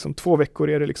att det är liksom 2 veckor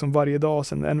är det liksom varje dag,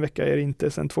 sen en vecka är det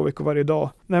inte, sen 2 veckor varje dag.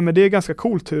 Nej, men det är ganska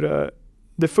coolt hur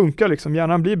det funkar liksom.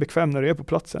 Hjärnan blir bekväm när du är på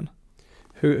platsen.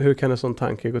 Hur kan en sån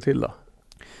tanke gå till då?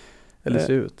 Eller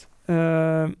se ut?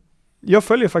 Jag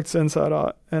följer faktiskt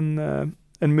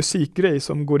en musikgrej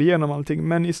som går igenom allting,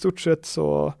 men i stort sett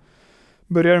så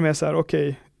börjar det med så här,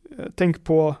 okej, tänk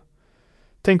på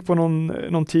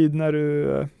någon tid när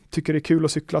du tycker det är kul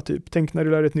att cykla typ. Tänk när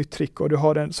du lär dig ett nytt trick och du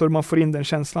har den, så man får in den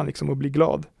känslan liksom och blir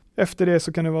glad. Efter det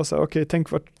så kan det vara så här, okej,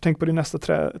 tänk på din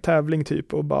nästa tävling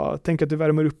typ och bara tänk att du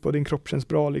värmer upp och din kropp känns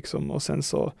bra liksom, och sen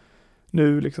så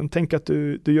nu liksom, tänk att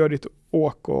du gör ditt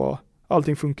åk och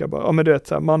allting funkar bara. Ja, men du vet,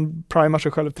 så här, man primar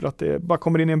sig själv till att det bara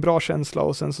kommer in i en bra känsla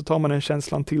och sen så tar man den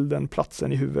känslan till den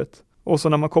platsen i huvudet. Och så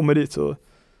när man kommer dit så,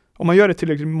 om man gör det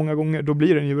tillräckligt många gånger, då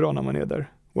blir den ju bra när man är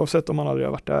där. Oavsett om man aldrig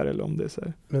har varit där eller om det är så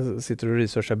här. Men sitter du och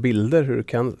researchar bilder hur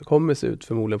det kommer se ut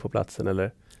förmodligen på platsen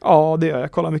eller? Ja, det är jag.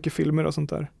 Jag kollar mycket filmer och sånt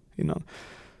där innan.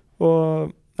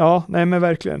 Och ja, nej men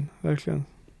verkligen.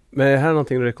 Men är det här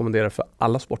någonting du rekommenderar för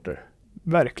alla sporter?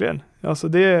 Verkligen. Alltså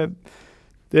det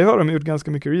har de gjort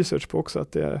ganska mycket research på också,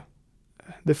 att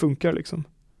det funkar liksom.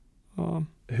 Ja.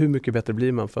 Hur mycket bättre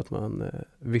blir man för att man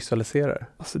visualiserar?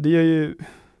 Alltså det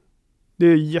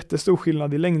är jättestor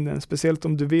skillnad i längden, speciellt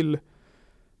om du vill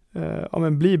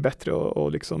bli bättre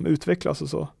och liksom utvecklas och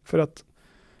så. För att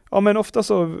men ofta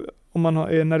så om man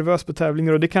är nervös på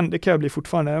tävlingar, och det kan jag bli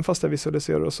fortfarande även fast jag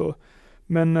visualiserar och så.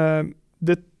 Men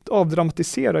det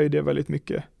avdramatiserar ju det väldigt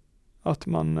mycket. Att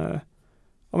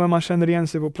man känner igen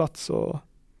sig på plats och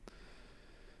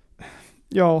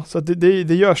ja, så att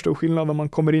det gör stor skillnad om man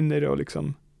kommer in i det och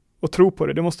liksom och tror på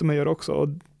det. Det måste man göra också. Och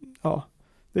ja,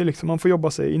 det är liksom, man får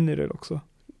jobba sig in i det också.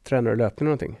 Tränar du löpning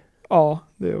någonting? Ja,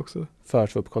 det är också. För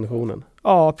att få upp konditionen?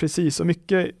 Ja, precis. Och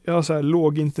mycket, jag har så här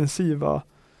lågintensiva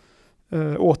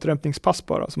återhämtningspass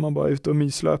bara, så man bara är ute och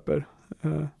myslöper.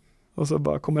 Och så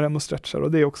bara kommer hem och stretchar,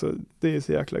 och det är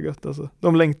så jäkla gött alltså.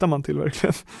 De längtar man till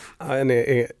verkligen.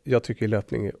 Jag tycker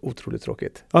löpning är otroligt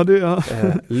tråkigt. Ja,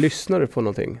 lyssnar du på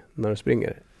någonting när du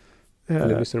springer?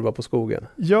 Eller lyssnar du bara på skogen?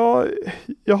 Ja,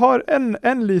 jag har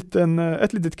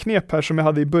ett litet knep här som jag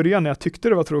hade i början när jag tyckte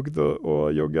det var tråkigt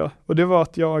att jogga. Och det var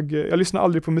att jag lyssnade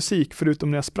aldrig på musik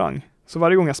förutom när jag sprang. Så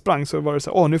varje gång jag sprang så var det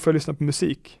så här, nu får jag lyssna på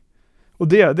musik. Och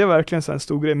det är verkligen så en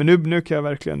stor grej. Men nu kan jag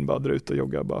verkligen bara dra ut och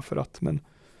jogga bara för att. Men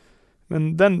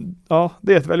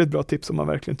det är ett väldigt bra tips om man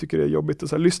verkligen tycker det är jobbigt. Och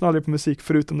så här, lyssna aldrig på musik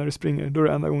förutom när du springer. Då är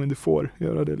det enda gången du får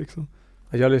göra det liksom.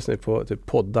 Jag lyssnar på typ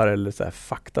poddar eller så här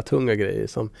faktatunga grejer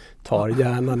som tar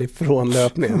hjärnan ifrån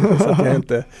löpningen. Så att jag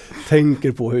inte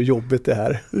tänker på hur jobbigt det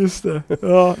är. Just det.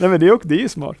 Ja, nej, men det är ju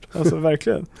smart. Alltså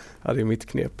verkligen. Ja, det är mitt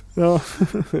knep. Ja.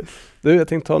 Jag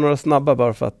tänkte ta några snabba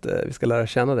bara för att vi ska lära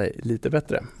känna dig lite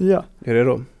bättre. Ja. Är du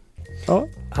redo? Ja.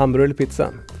 Hamburgare eller pizza?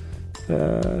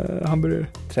 Hamburgare.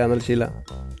 Träna eller chilla?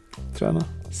 Träna.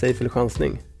 Safe eller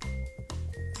chansning?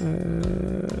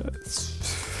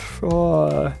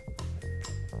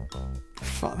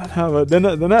 Fan,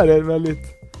 den här är väldigt,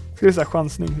 ska jag säga,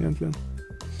 chansning egentligen.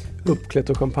 Uppklätt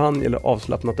och champagne eller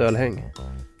avslappnat ölhäng?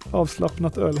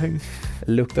 Avslappnat ölhäng.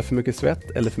 Lukta för mycket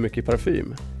svett eller för mycket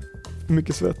parfym? För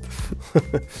mycket svett.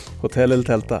 Hotell eller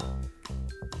tälta?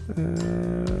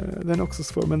 Den är också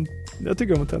svår, men jag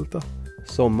tycker om att tälta.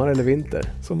 Sommar eller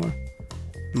vinter? Sommar.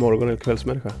 Morgon eller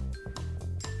kvällsmänniska?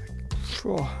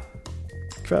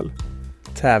 Kväll.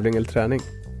 Tävling eller träning?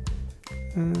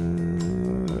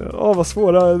 Vad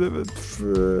svåra.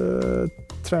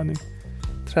 Träning.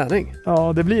 Träning?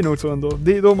 Ja, det blir nog så ändå.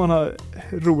 Det är då man har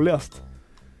roligast.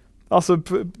 Alltså,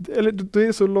 eller det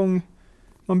är så lång.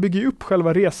 Man bygger ju upp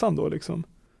själva resan då liksom.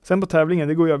 Sen på tävlingen,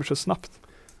 det går ju över så snabbt.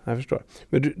 Jag förstår.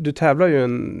 Men du tävlar ju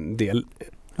en del.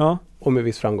 Ja. Och med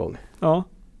viss framgång. Ja.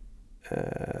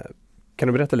 Kan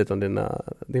du berätta lite om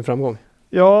din framgång?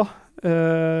 Ja,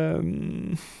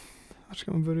 var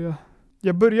ska man börja?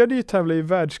 Jag började ju tävla i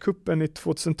världscupen i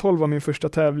 2012 var min första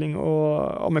tävling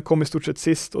och jag kom i stort sett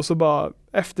sist och så bara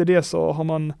efter det så har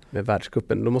man... Med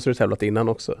världscupen, då måste du tävlat innan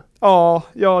också.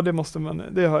 Ja, det måste man.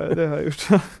 Det har jag gjort.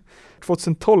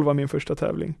 2012 var min första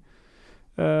tävling.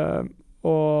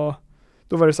 Och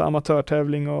då var det så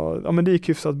amatörtävling och men det gick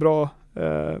hyfsat bra.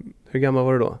 Hur gammal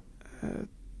var du då?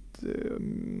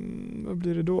 Vad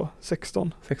blir det då?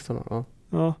 16. 16, ja.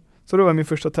 Ja, så då var min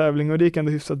första tävling och det gick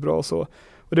ändå hyfsat bra och så.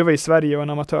 Och det var i Sverige och en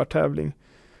amatörtävling.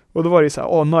 Och då var det så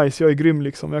här, nice, jag är grym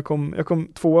liksom. Jag kom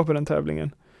 2 på den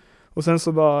tävlingen. Och sen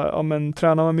så bara,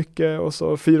 tränar man mycket och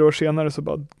så 4 år senare så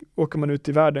bara åker man ut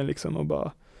i världen liksom och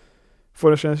bara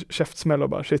får en käftsmäll och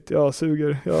bara shit, jag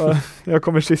suger. Jag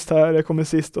kommer sist här, jag kommer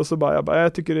sist och så bara,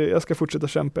 jag tycker jag ska fortsätta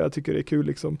kämpa, jag tycker det är kul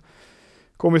liksom.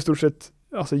 Kom i stort sett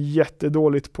alltså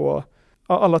jättedåligt på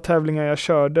alla tävlingar jag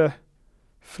körde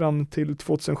fram till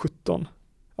 2017.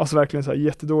 Alltså verkligen så här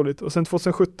jättedåligt. Och sen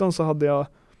 2017 så hade jag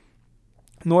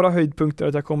några höjdpunkter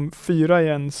att jag kom 4 i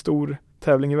en stor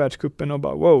tävling i världscupen och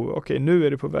bara okej, nu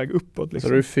är det på väg uppåt. Liksom.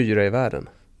 Så du är 4 i världen?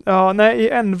 Ja, nej, i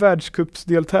en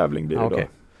världscupsdeltävling blir det då.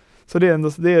 Så det är ändå,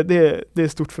 det är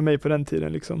stort för mig på den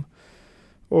tiden liksom.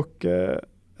 Och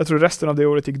jag tror resten av det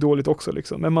året gick dåligt också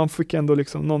liksom. Men man fick ändå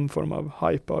liksom någon form av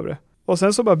hype av det. Och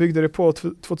sen så bara byggde det på.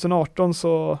 2018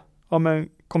 så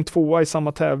kom 2 i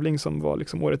samma tävling som var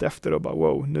liksom året efter och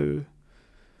bara nu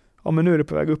är det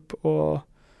på väg upp. Och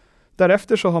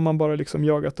därefter så har man bara liksom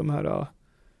jagat de här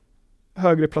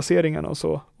högre placeringarna och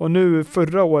så. Och nu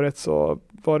förra året så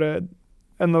var det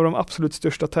en av de absolut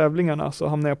största tävlingarna så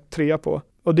hamnade jag 3 på.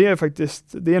 Och det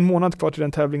är en månad kvar till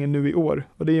den tävlingen nu i år.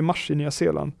 Och det är i mars i Nya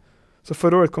Zeeland. Så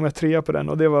förra året kom jag 3 på den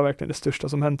och det var verkligen det största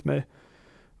som hänt mig.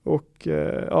 Och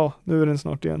nu är den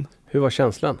snart igen. Hur var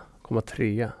känslan? Komma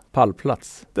 3,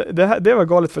 pallplats? Det var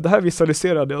galet för det här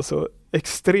visualiserade jag så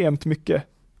extremt mycket.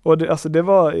 Och jag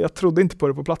trodde inte på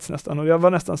det på plats nästan. Och jag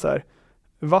var nästan så här,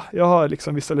 va? Jag har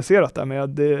liksom visualiserat det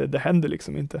men det händer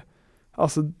liksom inte.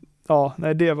 Alltså,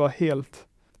 det var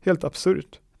helt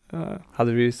absurt.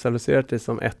 Hade du visualiserat det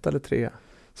som 1 eller 3?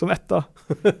 Som 1.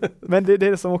 Men det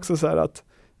är som också så här att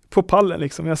på pallen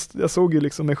liksom, jag såg ju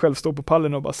liksom mig själv stå på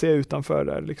pallen och bara se utanför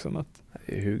där liksom att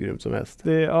det är hur grymt som helst.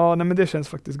 Men det känns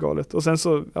faktiskt galet. Och sen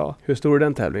så, Hur stor är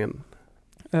den tävlingen?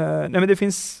 Men det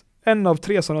finns 1 av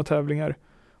 3 sådana tävlingar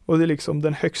och det är liksom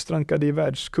den högst rankade i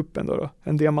världscupen då,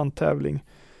 en diamanttävling.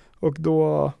 Och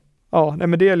då,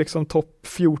 det är liksom topp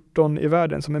 14 i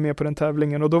världen som är med på den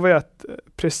tävlingen och då var jag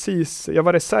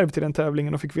var reserv till den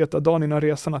tävlingen och fick veta dagen innan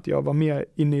resan att jag var med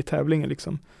inne i tävlingen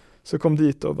liksom. Så kom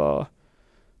dit och var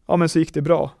men så gick det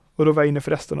bra och då var jag inne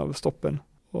för resten av stoppen.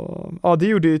 Och det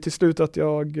gjorde ju till slut att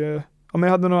jag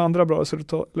hade några andra bra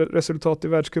resultat i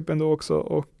världscupen då också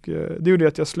och det gjorde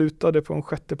att jag slutade på en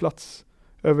 6:e plats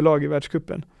överlag i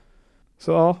världscupen.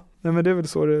 Så men det är väl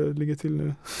så det ligger till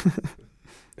nu.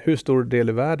 Hur stor del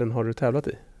i världen har du tävlat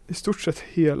i? I stort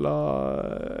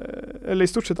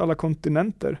sett alla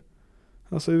kontinenter.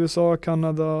 Alltså USA,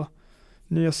 Kanada,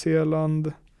 Nya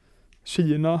Zeeland,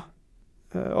 Kina,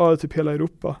 typ hela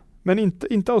Europa. Men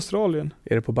inte Australien.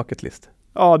 Är det på bucket list?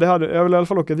 Ja, jag vill i alla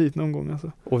fall åka dit någon gång.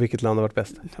 Alltså. Och vilket land har varit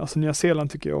bäst? Alltså Nya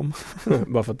Zeeland tycker jag om.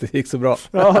 Bara för att det gick så bra?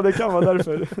 Ja, det kan vara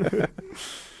därför.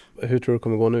 Hur tror du det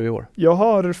kommer gå nu i år? Jag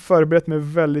har förberett mig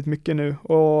väldigt mycket nu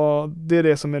och det är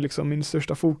det som är liksom min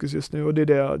största fokus just nu och det är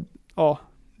det jag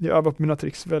övar på mina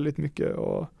tricks väldigt mycket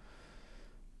och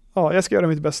jag ska göra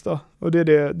mitt bästa och det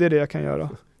är det jag kan göra.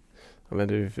 Ja, men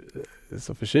du är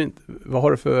så försynt. Vad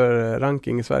har du för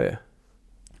ranking i Sverige?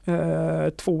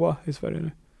 2 i Sverige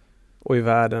nu. Och i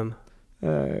världen?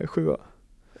 7.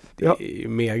 Det är ju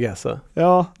mega så.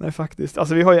 Ja, nej faktiskt.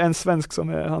 Alltså vi har ju en svensk som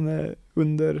han är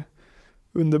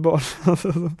underbar.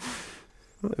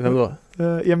 Vem då?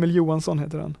 Emil Johansson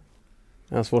heter han.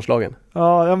 Är han svårslagen?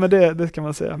 Ja men det kan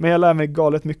man säga. Men jag lär mig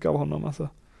galet mycket av honom alltså.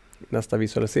 Nästa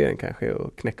visualisering kanske är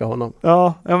att knäcka honom.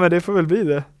 Ja men det får väl bli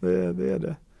det. Det är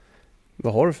det.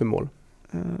 Vad har du för mål?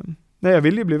 Nej, jag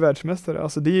vill ju bli världsmästare.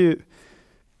 Alltså det är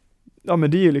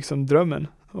ju liksom drömmen.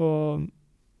 Och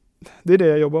det är det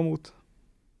jag jobbar mot.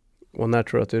 Och när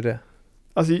tror du att du är det?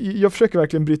 Alltså jag försöker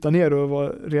verkligen bryta ner och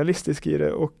vara realistisk i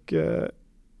det. Och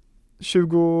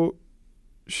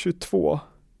 2022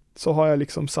 så har jag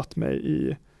liksom satt mig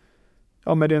i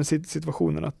med den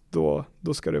situationen att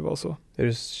då ska det vara så. Är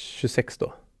du 26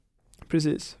 då?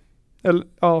 Precis.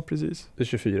 Ja, precis. Du är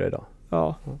 24 idag?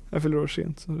 Ja, jag fyller år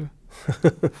sent. Så det.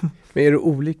 Men är det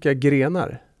olika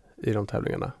grenar i de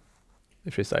tävlingarna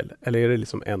i freestyle? Eller är det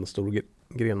liksom en stor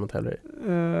gren man tävlar i?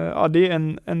 Ja, det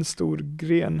är en stor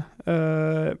gren.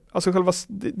 Alltså själva,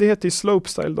 det heter ju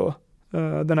slopestyle då,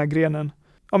 den här grenen.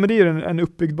 Ja, men det är en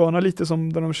uppbyggd bana, lite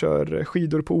som där de kör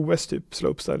skidor på OS, typ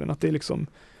slopestylen. Att det är liksom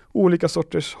olika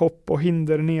sorters hopp och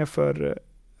hinder nerför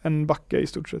en backe i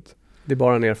stort sett. Det är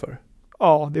bara nerför?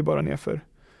 Ja, det är bara nerför.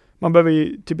 Man behöver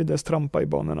ju typ inte ens trampa i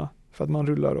banorna för att man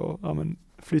rullar och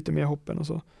flyter med hoppen och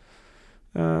så.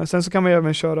 Sen så kan man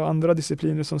även köra andra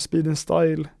discipliner som speed and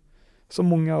style, som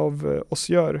många av oss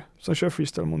gör som kör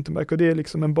freestyle mountainbike, och det är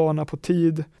liksom en bana på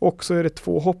tid, och så är det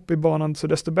 2 hopp i banan, så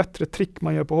desto bättre trick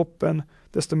man gör på hoppen,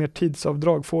 desto mer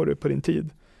tidsavdrag får du på din tid,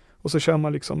 och så kör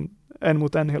man liksom 1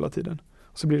 mot 1 hela tiden,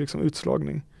 och så blir det liksom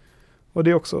utslagning, och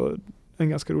det är också en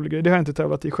ganska rolig grej. Det har jag inte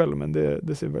tävlat i själv, men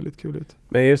det ser väldigt kul ut.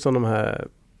 Men är det som de här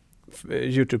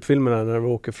YouTube-filmerna när vi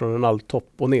åker från en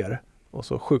alltopp och ner och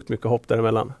så sjukt mycket hopp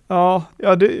däremellan? Ja,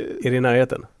 är det i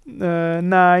närheten?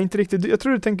 Nej, inte riktigt. Jag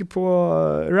tror du tänker på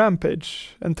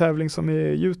Rampage, en tävling som är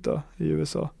i Utah i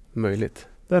USA. Möjligt.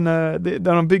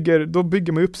 Där då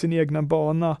bygger man upp sin egna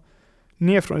bana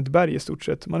ner från ett berg i stort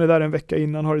sett. Man är där en vecka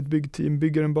innan, har ett byggteam,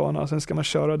 bygger en bana, sen ska man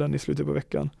köra den i slutet på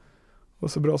veckan.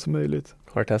 Och så bra som möjligt.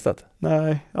 Har du testat?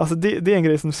 Nej, alltså det är en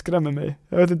grej som skrämmer mig.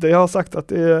 Jag vet inte, jag har sagt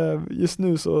att just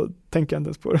nu så tänker jag inte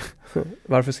ens på det.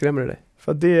 Varför skrämmer det dig?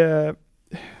 För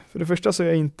det första så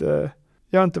är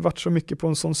jag har inte varit så mycket på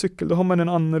en sån cykel. Då har man en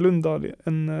annorlunda,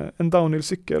 en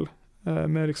downhill-cykel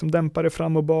med liksom dämpare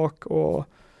fram och bak, och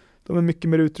de är mycket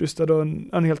mer utrustade och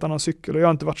en helt annan cykel, och jag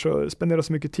har inte spenderat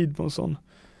så mycket tid på en sån.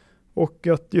 Och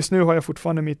just nu har jag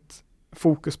fortfarande mitt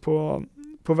fokus på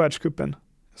världscupen.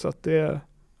 Så att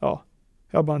jag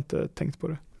har bara inte tänkt på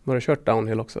det. Har du kört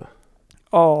downhill också?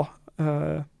 Ja,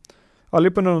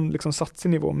 aldrig på någon liksom satsig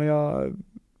nivå, men jag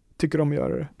tycker om att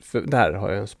göra det. För där har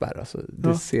jag en spärr, alltså.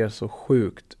 Det ser så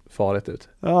sjukt farligt ut.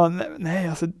 Ja, nej,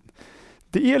 alltså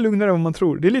det är lugnare än vad man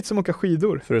tror. Det är lite som att åka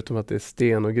skidor. Förutom att det är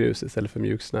sten och grus istället för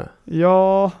mjuk snö.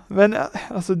 Ja, men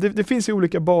alltså det finns ju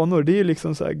olika banor. Det är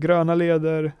liksom så här gröna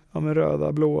leder,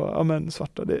 röda, blåa,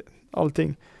 svarta,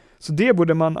 allting. Så det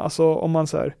borde man, alltså om man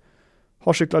så här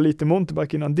har cyklat lite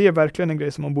mountainbike innan, det är verkligen en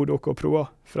grej som man borde åka och prova.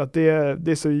 För att det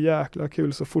är så jäkla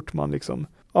kul så fort man liksom,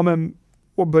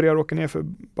 och börjar åka ner för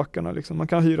backarna liksom. Man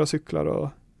kan hyra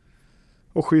cyklar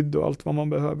och skydd och allt vad man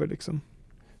behöver liksom.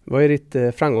 Vad är ditt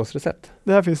framgångsrecept?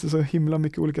 Det här finns det så himla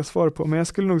mycket olika svar på, men jag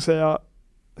skulle nog säga,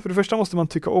 för det första måste man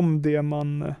tycka om det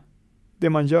man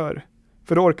gör.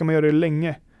 För då orkar man göra det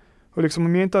länge. Och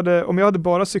liksom om jag hade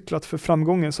bara cyklat för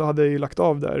framgången, så hade jag ju lagt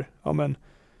av där,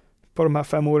 på de här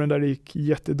 5 åren där det gick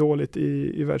jättedåligt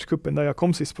i världscupen, där jag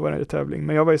kom sist på varje tävling.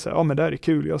 Men jag var ju såhär, men det här är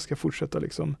kul, jag ska fortsätta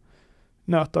liksom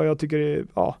nöta, och jag tycker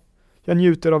jag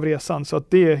njuter av resan, så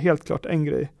att det är helt klart en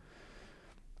grej.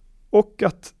 Och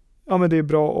att det är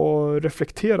bra att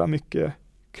reflektera mycket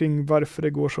kring varför det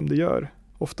går som det gör.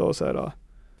 Ofta och så här,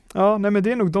 men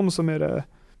det är nog de som är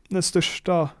den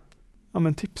största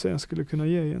tipsen jag skulle kunna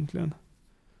ge egentligen.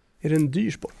 Är det en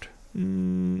dyr sport?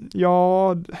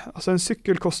 Ja, alltså en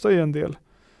cykel kostar ju en del.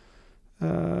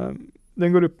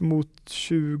 Den går upp mot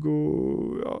 20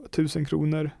 000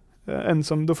 kronor.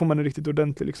 Då får man en riktigt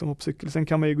ordentlig liksom hoppcykel. Sen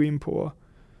kan man ju gå in på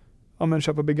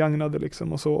köpa begagnade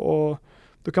liksom och så, och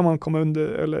då kan man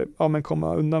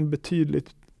komma undan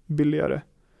betydligt billigare.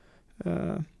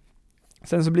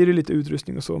 Sen så blir det lite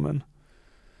utrustning och så, men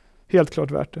helt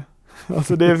klart värt det.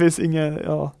 Alltså det finns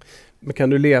Men kan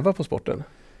du leva på sporten?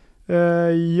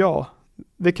 Ja,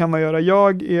 det kan man göra.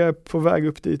 Jag är på väg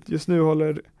upp dit. Just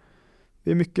nu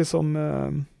det är mycket som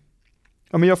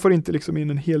jag får inte liksom in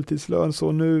en heltidslön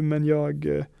så nu, men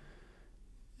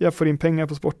jag får in pengar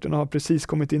på sporten och har precis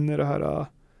kommit in i det här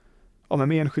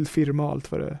med enskild firma och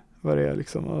allt vad det är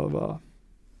liksom.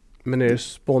 Men är det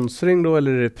sponsring då,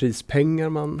 eller är det prispengar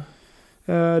man?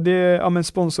 Det är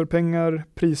sponsorpengar,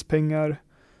 prispengar,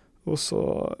 och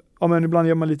så ibland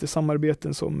gör man lite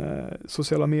samarbeten som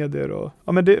sociala medier och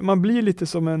man blir lite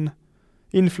som en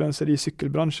influencer i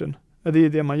cykelbranschen. Det är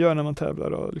det man gör när man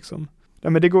tävlar och liksom.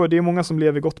 Men det är många som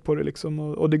lever gott på det liksom,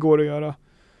 och det går att göra.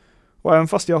 Och även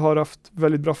fast jag har haft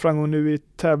väldigt bra framgång nu i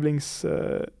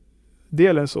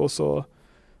tävlingsdelen så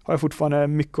har jag fortfarande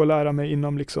mycket att lära mig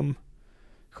inom liksom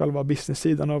själva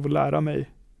business-sidan av att lära mig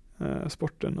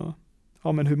sporten och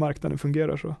hur marknaden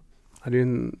fungerar så. Ja,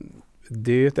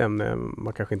 det är ett ämne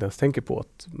man kanske inte ens tänker på,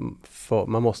 att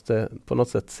man måste på något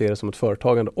sätt se det som ett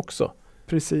företagande också.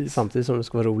 Precis. Samtidigt som det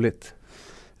ska vara roligt.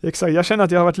 Exakt, jag känner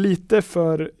att jag har varit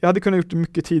jag hade kunnat gjort det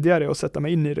mycket tidigare och sätta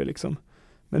mig in i det liksom.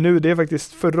 Men nu, det är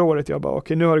faktiskt förra året jag bara,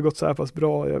 nu har det gått så här pass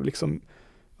bra. Jag liksom,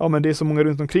 men det är så många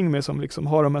runt omkring mig som liksom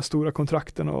har de här stora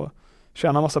kontrakten och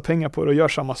tjänar massa pengar på det och gör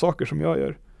samma saker som jag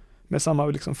gör. Med samma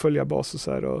liksom följarbas och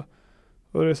så här.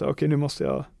 Och det är så okej, nu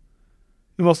måste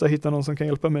jag hitta någon som kan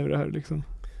hjälpa mig med det här liksom.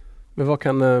 Men vad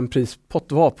kan en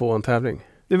prispott vara på en tävling?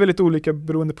 Det är väldigt olika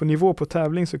beroende på nivå på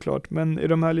tävling såklart, men i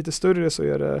de här lite större så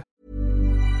är det...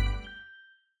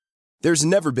 There's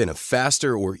never been a faster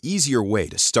or easier way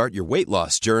to start your weight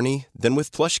loss journey than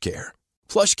with PlushCare.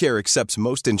 PlushCare accepts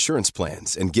most insurance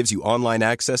plans and gives you online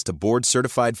access to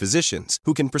board-certified physicians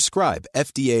who can prescribe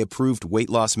FDA-approved weight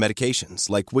loss medications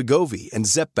like Wegovy and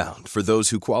Zepbound for those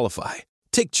who qualify.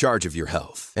 Take charge of your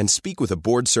health and speak with a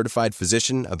board-certified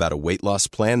physician about a weight loss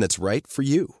plan that's right for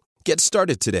you. Get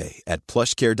started today at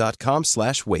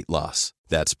plushcare.com/weightloss.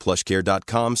 That's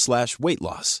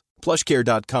plushcare.com/weightloss.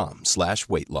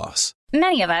 plushcare.com/weightloss.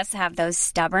 Many of us have those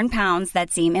stubborn pounds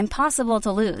that seem impossible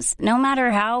to lose, no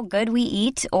matter how good we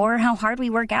eat or how hard we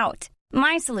work out.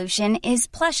 My solution is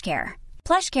PlushCare.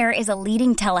 PlushCare is a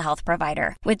leading telehealth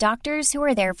provider with doctors who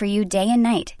are there for you day and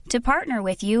night to partner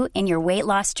with you in your weight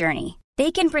loss journey.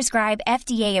 They can prescribe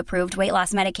FDA-approved weight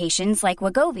loss medications like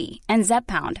Wegovy and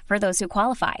Zepbound for those who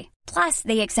qualify. Plus,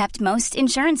 they accept most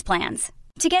insurance plans.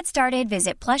 To get started,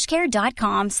 visit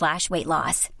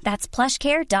plushcare.com/weightloss. That's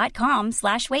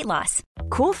plushcare.com/weightloss.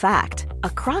 Cool fact, a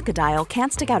crocodile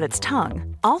can't stick out its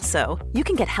tongue. Also, you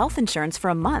can get health insurance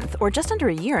for a month or just under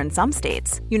a year in some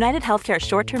states. United Healthcare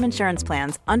short-term insurance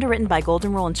plans, underwritten by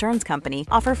Golden Rule Insurance Company,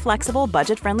 offer flexible,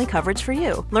 budget-friendly coverage for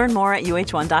you. Learn more at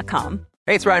uh1.com.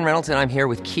 Hey, it's Ryan Reynolds, and I'm here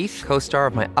with Keith,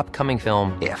 co-star of my upcoming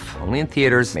film, If, only in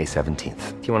theaters May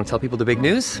 17th. Do you want to tell people the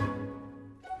big news?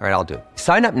 All right, I'll do it.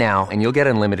 Sign up now and you'll get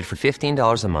unlimited for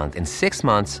 $15 a month and 6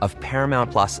 months of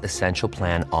Paramount Plus Essential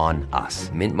Plan on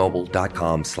us.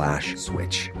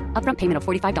 Mintmobile.com/switch. Upfront payment of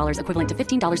 $45 equivalent to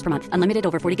 $15 per month. Unlimited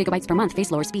over 40 gigabytes per month.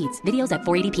 Face lower speeds. Videos at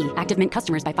 480p. Active Mint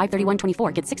customers by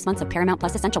 531.24 get 6 months of Paramount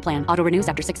Plus Essential Plan. Auto renews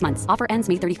after 6 months. Offer ends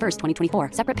May 31st, 2024.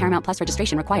 Separate Paramount Plus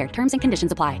registration required. Terms and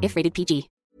conditions apply if rated PG.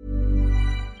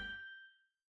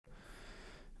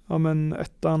 Ja men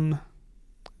ettan...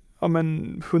 Ja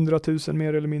men 100 000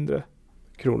 mer eller mindre.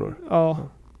 Kronor? Ja,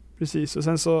 precis. Och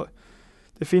sen så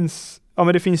det finns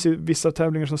ju vissa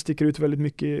tävlingar som sticker ut väldigt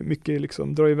mycket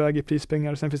liksom, drar iväg i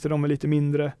prispengar. Sen finns det de med lite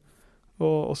mindre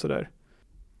och sådär.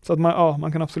 Så att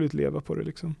man kan absolut leva på det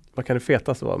liksom. Vad kan det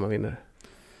fetaste vara man vinner?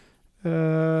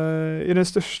 I den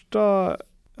största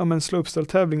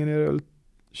slopestyle-tävlingen är det väl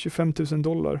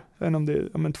 $25,000. Än om det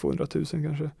är 200 000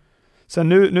 kanske. Sen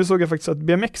nu såg jag faktiskt att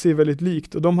BMX är väldigt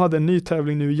likt och de hade en ny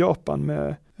tävling nu i Japan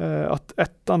med att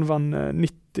ettan vann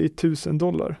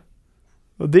 $90,000.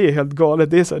 Och det är helt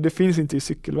galet. Det är så här, det finns inte i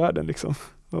cykelvärlden liksom.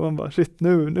 Och man bara shit,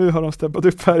 nu har de steppat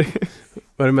upp här.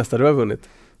 Vad är det mesta du har vunnit?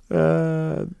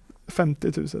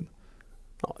 50 000.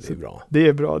 Ja, det är bra. Det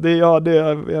är bra. Det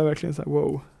är verkligen så här,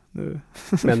 wow. Nu.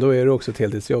 Men då är det också ett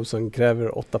heltidsjobb som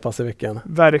kräver 8 pass i veckan.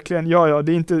 Verkligen, ja.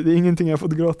 Det är ingenting jag har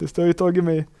fått gratis. Det har ju tagit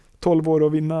mig 12 år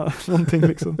att vinna någonting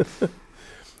liksom.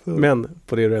 Men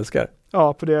på det du älskar?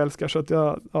 Ja, på det jag älskar. Så att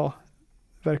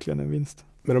verkligen en vinst.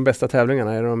 Men de bästa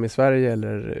tävlingarna, är de i Sverige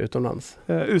eller utomlands?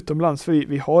 Utomlands, för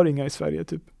vi har inga i Sverige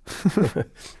typ.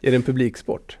 Är det en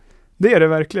publiksport? Det är det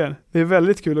verkligen. Det är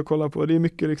väldigt kul att kolla på. Det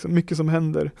är mycket som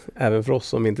händer. Även för oss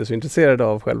som inte är så intresserade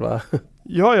av själva...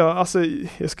 Ja, alltså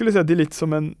jag skulle säga att det är lite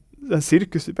som en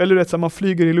cirkus typ. Eller rätt så man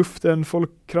flyger i luften,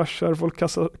 folk kraschar, folk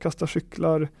kastar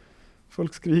cyklar.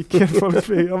 Folk skriker, folk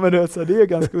flyger. Ja, men det är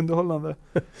ganska underhållande.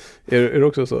 Är du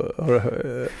också så? Har du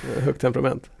högt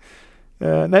temperament?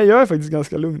 Nej, jag är faktiskt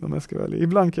ganska lugn om jag ska vara ärlig.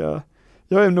 Ibland kan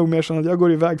jag är nog mer sån att jag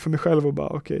går iväg för mig själv och bara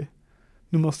okej,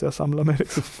 nu måste jag samla mig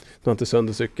liksom. Du har inte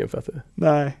sönder cykeln för att det...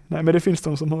 Nej, men det finns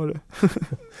de som har det.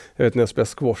 Jag vet när jag spelade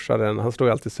squasharen, han slog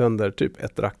alltid sönder typ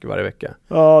ett rack varje vecka.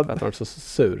 Ja. För att han var så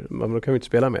sur. Men då kan vi inte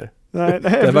spela mer. Nej, det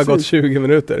har bara gått 20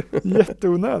 minuter.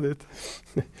 Jätteonödigt.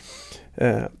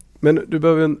 Men du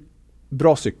behöver en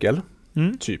bra cykel,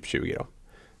 typ 20 då.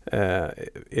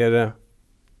 Är det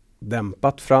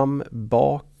dämpat fram,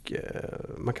 bak?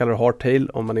 Man kallar det hardtail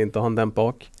om man inte har en dämp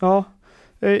bak.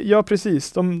 Ja,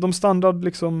 precis. De standard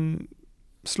liksom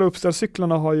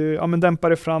slopestyle-cyklarna har ju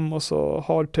dämpare fram och så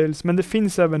hardtails. Men det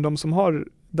finns även de som har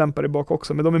dämpare bak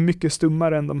också. Men de är mycket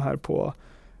stummare än de här på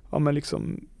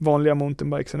liksom vanliga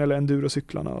mountainbikesen eller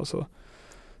endurocyklarna och så.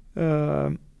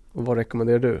 Och vad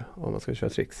rekommenderar du om man ska köra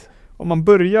tricks? Om man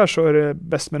börjar så är det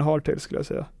bäst med en hardtail skulle jag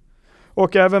säga.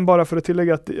 Och även bara för att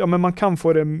tillägga att man kan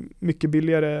få det mycket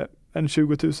billigare än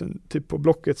 20 000 typ på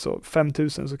Blocket, så 5 000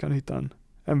 så kan du hitta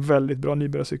en väldigt bra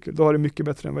nybörjarcykel. Då har det mycket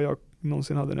bättre än vad jag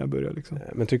någonsin hade när jag började liksom.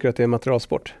 Men tycker du att det är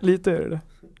materialsport? Lite är det.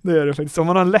 Det är det faktiskt. Om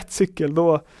man har en lätt cykel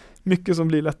då mycket som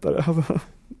blir lättare.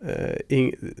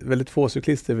 Väldigt få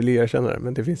cyklister vill erkänna det,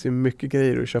 men det finns ju mycket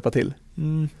grejer att köpa till.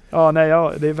 Det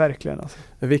är verkligen alltså.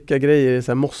 Vilka grejer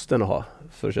så här måste ha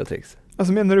för att köra tricks?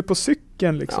 Alltså menar du på cykel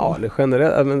nacken liksom. Ja, eller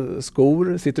generellt. Men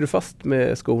skor, sitter du fast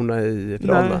med skorna i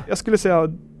pedalerna? Nej, jag skulle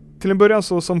säga till en början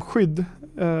så som skydd,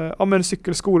 men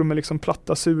cykelskor med liksom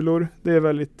platta sulor, det är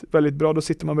väldigt, väldigt bra. Då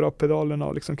sitter man bra på pedalerna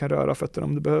och liksom kan röra fötterna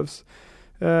om det behövs.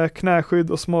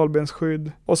 Knäskydd och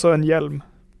smalbensskydd och så en hjälm.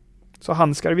 Så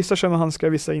handskar, vissa kör med handskar,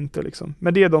 vissa inte liksom.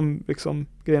 Men det är de liksom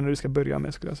grejerna du ska börja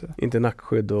med, skulle jag säga. Inte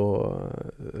nackskydd och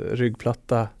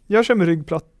ryggplatta? Jag kör med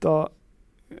ryggplatta,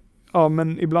 ja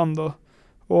men ibland då.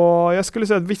 Och jag skulle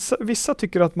säga att vissa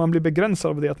tycker att man blir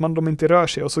begränsad av det, att de inte rör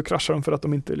sig och så kraschar de för att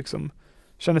de inte liksom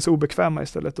känner sig obekväma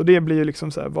istället. Och det blir ju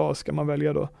liksom så här, vad ska man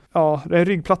välja då? Ja, en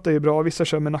ryggplatta är ju bra, vissa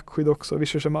kör med nackskydd också,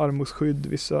 vissa kör med armhålsskydd,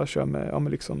 vissa kör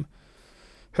med liksom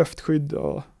höftskydd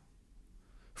och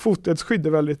fotledsskydd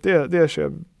är väldigt, det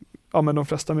kör men de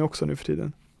flesta med också nu för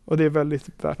tiden. Och det är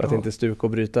väldigt värt för att inte stuka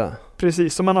och bryta.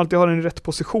 Precis, så man alltid har en rätt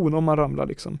position om man ramlar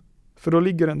liksom. För då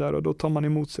ligger den där och då tar man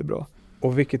emot sig bra.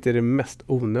 Och vilket är det mest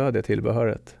onödiga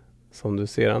tillbehöret som du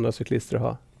ser andra cyklister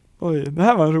ha? Oj, det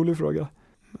här var en rolig fråga.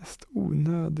 Mest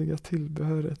onödiga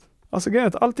tillbehöret. Alltså grejen är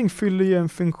att allting fyller ju en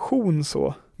funktion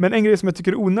så. Men en grej som jag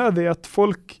tycker är onödig är att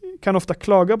folk kan ofta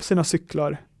klaga på sina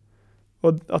cyklar.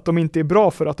 Och att de inte är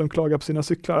bra för att de klagar på sina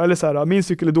cyklar. Eller så här, min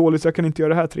cykel är dålig så jag kan inte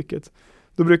göra det här tricket.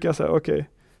 Då brukar jag säga, okej,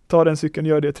 ta den cykeln,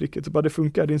 gör det tricket. Så bara det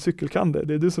funkar, din cykel kan det.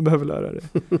 Det är du som behöver lära dig.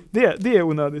 Det är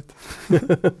onödigt.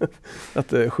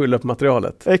 Att skylla på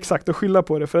materialet. Exakt, att skylla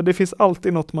på det. För det finns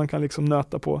alltid något man kan liksom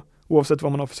nöta på. Oavsett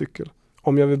vad man har för cykel.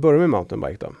 Om jag vill börja med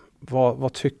mountainbike då.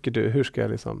 Vad tycker du? Hur ska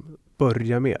jag liksom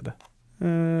börja med?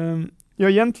 Ja,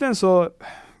 egentligen så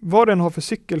vad den har för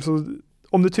cykel, så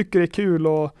om du tycker det är kul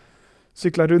att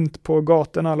cykla runt på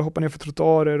gatorna eller hoppa ner för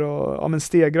trottoarer och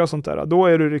stegar och sånt där, då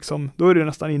är du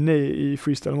nästan inne i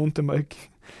freestyle mountainbike.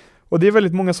 Och det är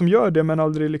väldigt många som gör det men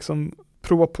aldrig liksom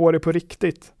prova på det på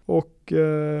riktigt. Och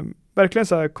verkligen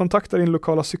så här, kontakta din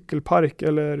lokala cykelpark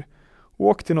eller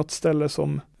åk till något ställe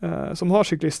som har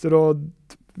cyklister. Och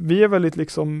vi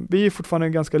är fortfarande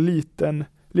en ganska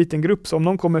liten grupp, så om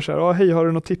någon kommer så här, hej, har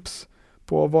du något tips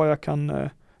på vad jag kan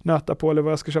nöta på eller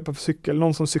vad jag ska köpa för cykel,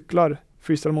 någon som cyklar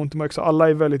freestyle mountainbike, så alla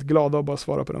är väldigt glada att bara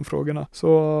svara på de frågorna.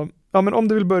 Så men om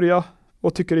du vill börja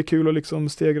och tycker det är kul att liksom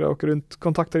stegra och runt,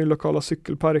 kontakta din lokala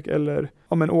cykelpark eller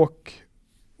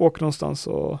åk någonstans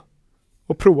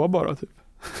och prova bara typ.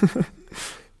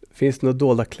 Finns det några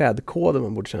dolda klädkoder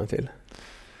man borde känna till?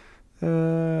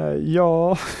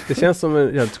 Ja. Det känns som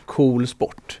en helt cool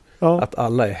sport. Ja. Att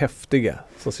alla är häftiga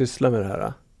som sysslar med det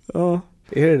här. Ja.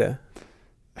 Är det?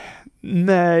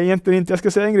 Nej, egentligen inte. Jag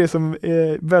ska säga en grej som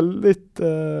är väldigt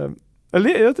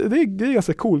det är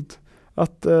ganska coolt.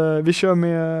 Att vi kör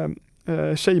med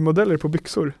tjejmodeller på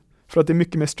byxor. För att det är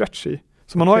mycket mer stretchy.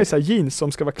 Så man har ju så här jeans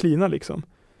som ska vara cleana liksom.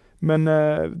 Men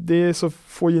det är så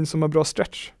få jeans som har bra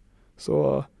stretch.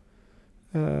 Så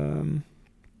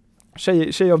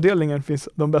tjejavdelningen finns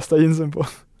de bästa jeansen på.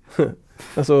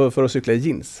 Alltså för att cykla i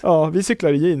jeans? Ja, vi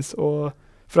cyklar i jeans och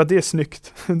för att det är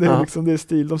snyggt. Det är liksom, det är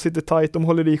stil. De sitter tight, de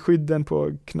håller i skydden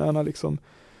på knäna liksom.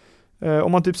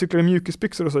 Om man typ cyklar i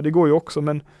mjukisbyxor och så, det går ju också,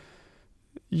 men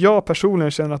jag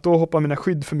personligen känner att då hoppar mina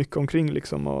skydd för mycket omkring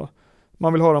liksom, och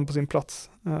man vill ha dem på sin plats.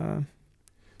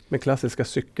 Med klassiska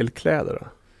cykelkläder då?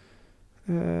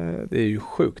 Det är ju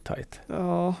sjukt tight.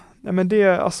 Ja, men det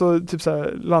är alltså typ så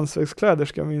här landsvägskläder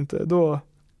ska vi inte, då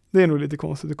det är nog lite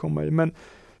konstigt att komma i, men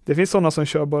det finns sådana som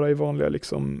kör bara i vanliga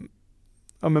liksom,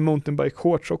 med mountainbike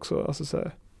shorts också, alltså så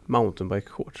här. Mountainbike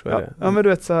shorts, vad är det? Ja, men du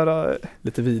vet så här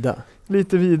lite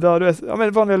vida, du vet,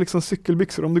 men vanliga liksom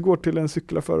cykelbyxor. Om du går till en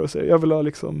cykelaffär och säger jag vill ha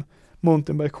liksom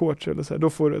mountainbike shorts eller så här, då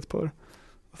får du ett par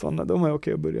sådana. De är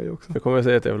okej att börja i också. Jag kommer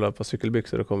säga att jag vill ha ett par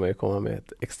cykelbyxor, då kommer jag komma med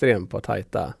ett extremt par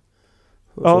tajta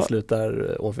som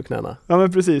slutar ovanför knäna. Ja,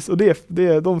 men precis, och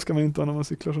de ska man inte ha när man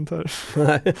cyklar sånt här.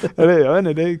 Nej. Eller jag vet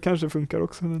inte, det kanske funkar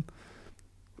också, men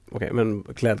Okej, men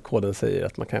klädkoden säger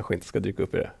att man kanske inte ska dyka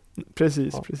upp i det.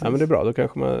 Precis. Ja, men det är bra, då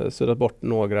kanske man suddat bort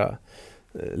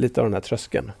lite av den här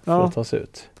tröskeln för att ta sig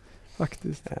ut.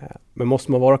 Faktiskt. Men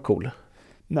måste man vara cool?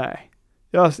 Nej,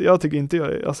 jag tycker inte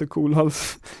jag är så cool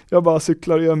alls. Jag bara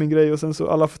cyklar och gör min grej och sen så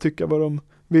alla får tycka vad de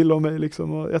vill om mig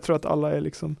liksom, och jag tror att alla är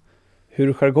liksom. Hur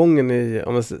är jargongen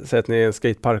om man säger att ni är en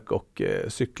skatepark och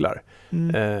cyklar?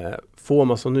 Får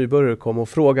man som nybörjare komma och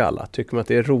fråga alla? Tycker man att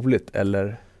det är roligt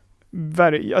eller?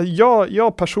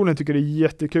 Jag personligen tycker det är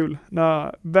jättekul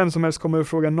när vem som helst kommer och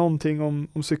frågar någonting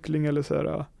om cykling eller så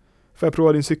här, får jag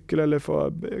prova din cykel eller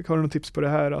har du någon tips på det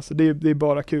här? Alltså det är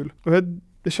bara kul. Och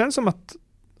det känns som att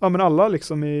men alla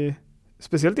liksom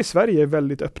speciellt i Sverige är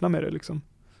väldigt öppna med det liksom.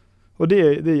 Och det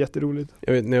är jätteroligt.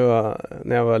 Jag vet,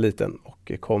 när jag var liten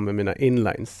och kom med mina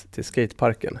inlines till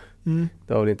skateparken,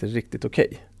 det var väl inte riktigt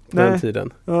okej. på den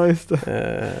tiden. Ja, just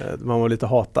det. Man var lite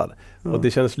hatad. Ja. Och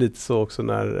det kändes lite så också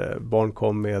när barn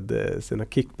kom med sina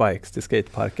kickbikes till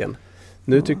skateparken.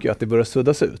 Nu tycker jag att det börjar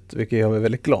suddas ut, vilket gör mig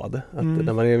väldigt glad. Att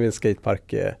när man är vid en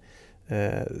skatepark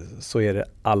så är det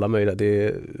alla möjliga. Det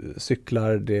är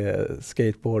cyklar, det är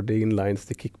skateboard, det är inlines,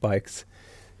 det är kickbikes.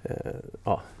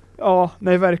 Ja,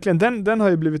 nej verkligen. Den har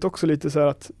ju blivit också lite så här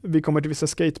att vi kommer till vissa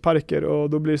skateparker och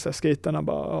då blir det så här, skaterna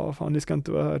bara, fan ni ska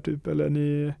inte vara här typ, eller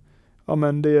ni, ja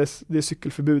men det är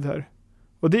cykelförbud här.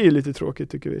 Och det är lite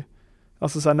tråkigt tycker vi.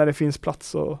 Alltså så här, när det finns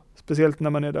plats och speciellt när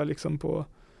man är där liksom på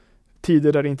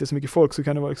tider där det inte är så mycket folk, så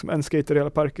kan det vara liksom en skater i hela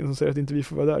parken som säger att inte vi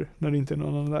får vara där när det inte är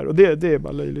någon annan där. Och det är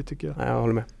bara löjligt tycker jag. Nej, jag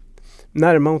håller med.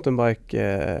 När är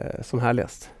mountainbike som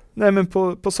härligast? Nej men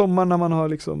på sommaren när man har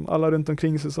liksom alla runt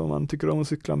omkring sig som man tycker om att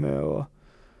cykla med och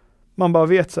man bara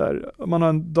vet så här, man har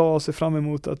en dag att se fram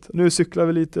emot att nu cyklar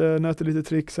vi lite, nöter lite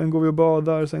trick, sen går vi och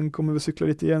badar, sen kommer vi cykla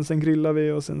lite igen, sen grillar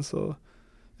vi och sen så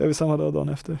gör vi samma dag dagen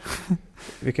efter.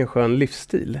 Vilken skön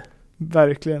livsstil.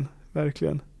 Verkligen,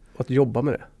 verkligen. Och att jobba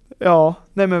med det. Ja,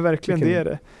 nej men verkligen det är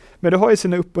det. Men det har ju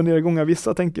sina upp- och nedgångar.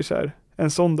 Vissa tänker så här,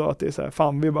 en sån dag att det är så här,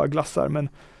 fan vi bara glassar, men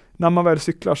när man väl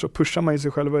cyklar så pushar man ju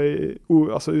sig själv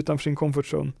alltså utanför sin comfort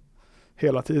zone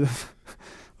hela tiden.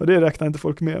 Och det räknar inte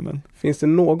folk med. Men. Finns det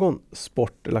någon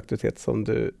sport eller aktivitet som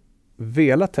du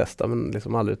velat testa men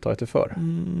liksom aldrig tagit dig för?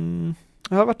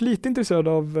 Jag har varit lite intresserad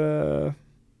av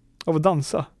att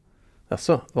dansa.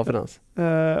 Jaså, varför dans?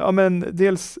 Ja men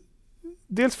dels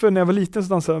för när jag var liten så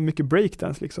dansade jag mycket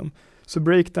breakdance liksom. Så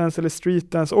breakdance eller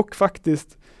streetdance och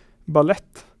faktiskt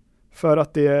ballett. För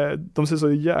att de ser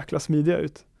så jäkla smidiga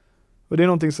ut. Och det är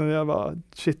någonting som jag var,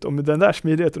 shit, om den där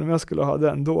smidigheten, om jag skulle ha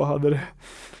den, då hade det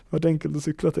varit enkelt att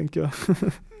cykla, tänker jag.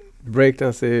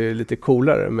 Breakdance är ju lite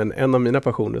coolare, men en av mina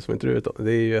passioner som inte du vet om,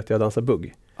 det är ju att jag dansar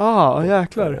bugg.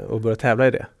 Jäklar. Och börja tävla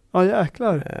i det.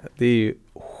 Jäklar. Det är ju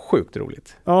sjukt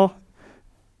roligt. Ja.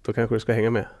 Då kanske du ska hänga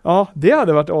med. Ja, det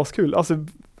hade varit askul. Alltså,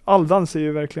 all dans är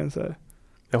ju verkligen så här.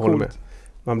 Jag håller med.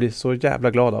 Man blir så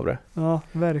jävla glad av det. Ja,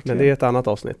 verkligen. Men det är ett annat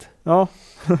avsnitt. Ja.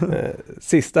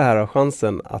 Sista här har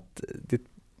chansen att ditt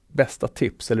bästa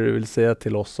tips, eller du vill säga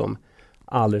till oss som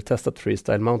aldrig testat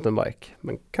freestyle mountainbike,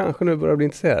 men kanske nu börjar bli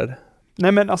intresserad.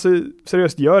 Nej men alltså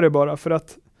seriöst, gör det bara, för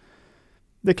att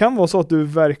det kan vara så att du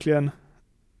verkligen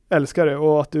älskar det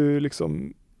och att du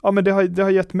liksom, ja men det har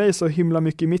gett mig så himla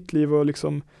mycket i mitt liv och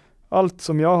liksom allt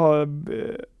som jag har,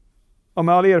 ja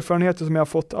med all erfarenheter som jag har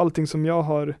fått, allting som jag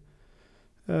har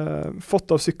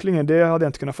fått av cyklingen, det hade jag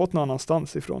inte kunnat fått någon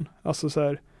annanstans ifrån. Alltså så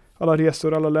här, alla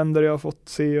resor, alla länder jag har fått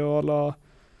se och alla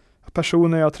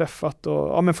personer jag har träffat och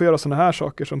ja men få göra sådana här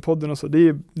saker som podden och så. Det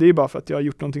är bara för att jag har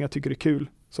gjort någonting jag tycker är kul,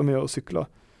 som är att cykla.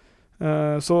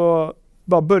 Så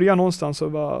bara börja någonstans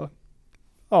och bara,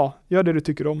 ja, gör det du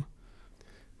tycker om.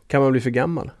 Kan man bli för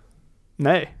gammal?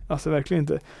 Nej, alltså verkligen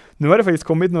inte. Nu har det faktiskt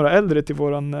kommit några äldre till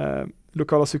våran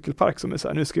lokala cykelpark som är så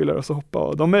här, nu ska vi lära oss att hoppa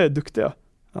och de är duktiga.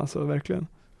 Alltså verkligen.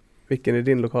 Vilken är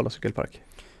din lokala cykelpark?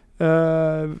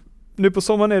 Nu på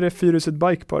sommaren är det Fyrhuset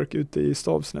Bikepark ute i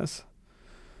Stavsnäs.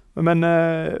 Men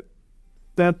det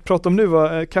jag pratade om nu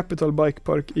var Capital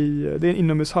Bikepark det är en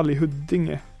inomhushall i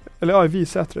Huddinge. Eller ja, i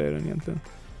Visätra är den egentligen.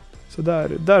 Så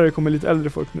där kommer lite äldre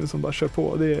folk nu som bara kör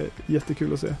på. Det är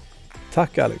jättekul att se.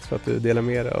 Tack Alex för att du delar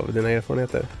med dig av dina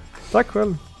erfarenheter. Tack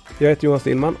själv. Jag heter Jonas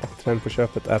Dillman och Trend på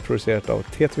köpet är producerat av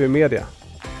TTV Media.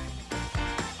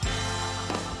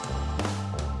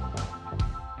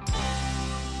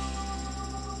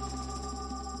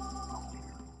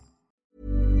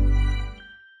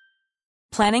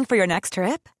 Planning for your next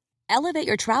trip? Elevate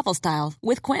your travel style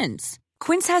with Quince.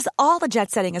 Quince has all the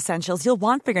jet-setting essentials you'll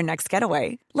want for your next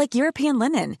getaway, like European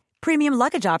linen, premium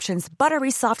luggage options,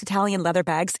 buttery soft Italian leather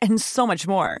bags, and so much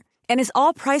more. And is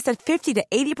all priced at 50 to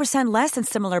 80% less than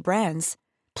similar brands.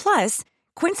 Plus,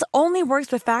 Quince only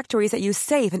works with factories that use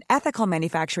safe and ethical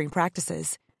manufacturing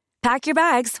practices. Pack your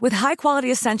bags with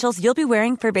high-quality essentials you'll be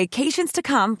wearing for vacations to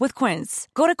come with Quince.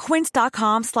 Go to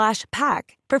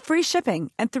quince.com/pack for free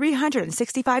shipping and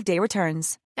 365-day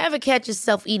returns. Ever catch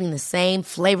yourself eating the same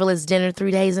flavorless dinner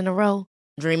 3 days in a row?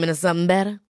 Dreaming of something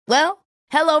better? Well,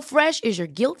 HelloFresh is your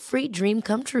guilt-free dream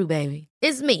come true, baby.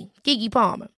 It's me, Keke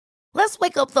Palmer. Let's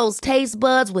wake up those taste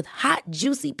buds with hot,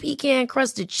 juicy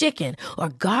pecan-crusted chicken or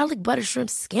garlic butter shrimp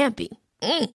scampi.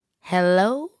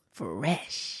 Hello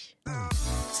Fresh.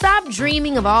 Stop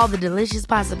dreaming of all the delicious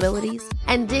possibilities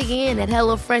and dig in at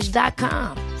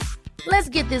HelloFresh.com. Let's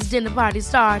get this dinner party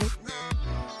started.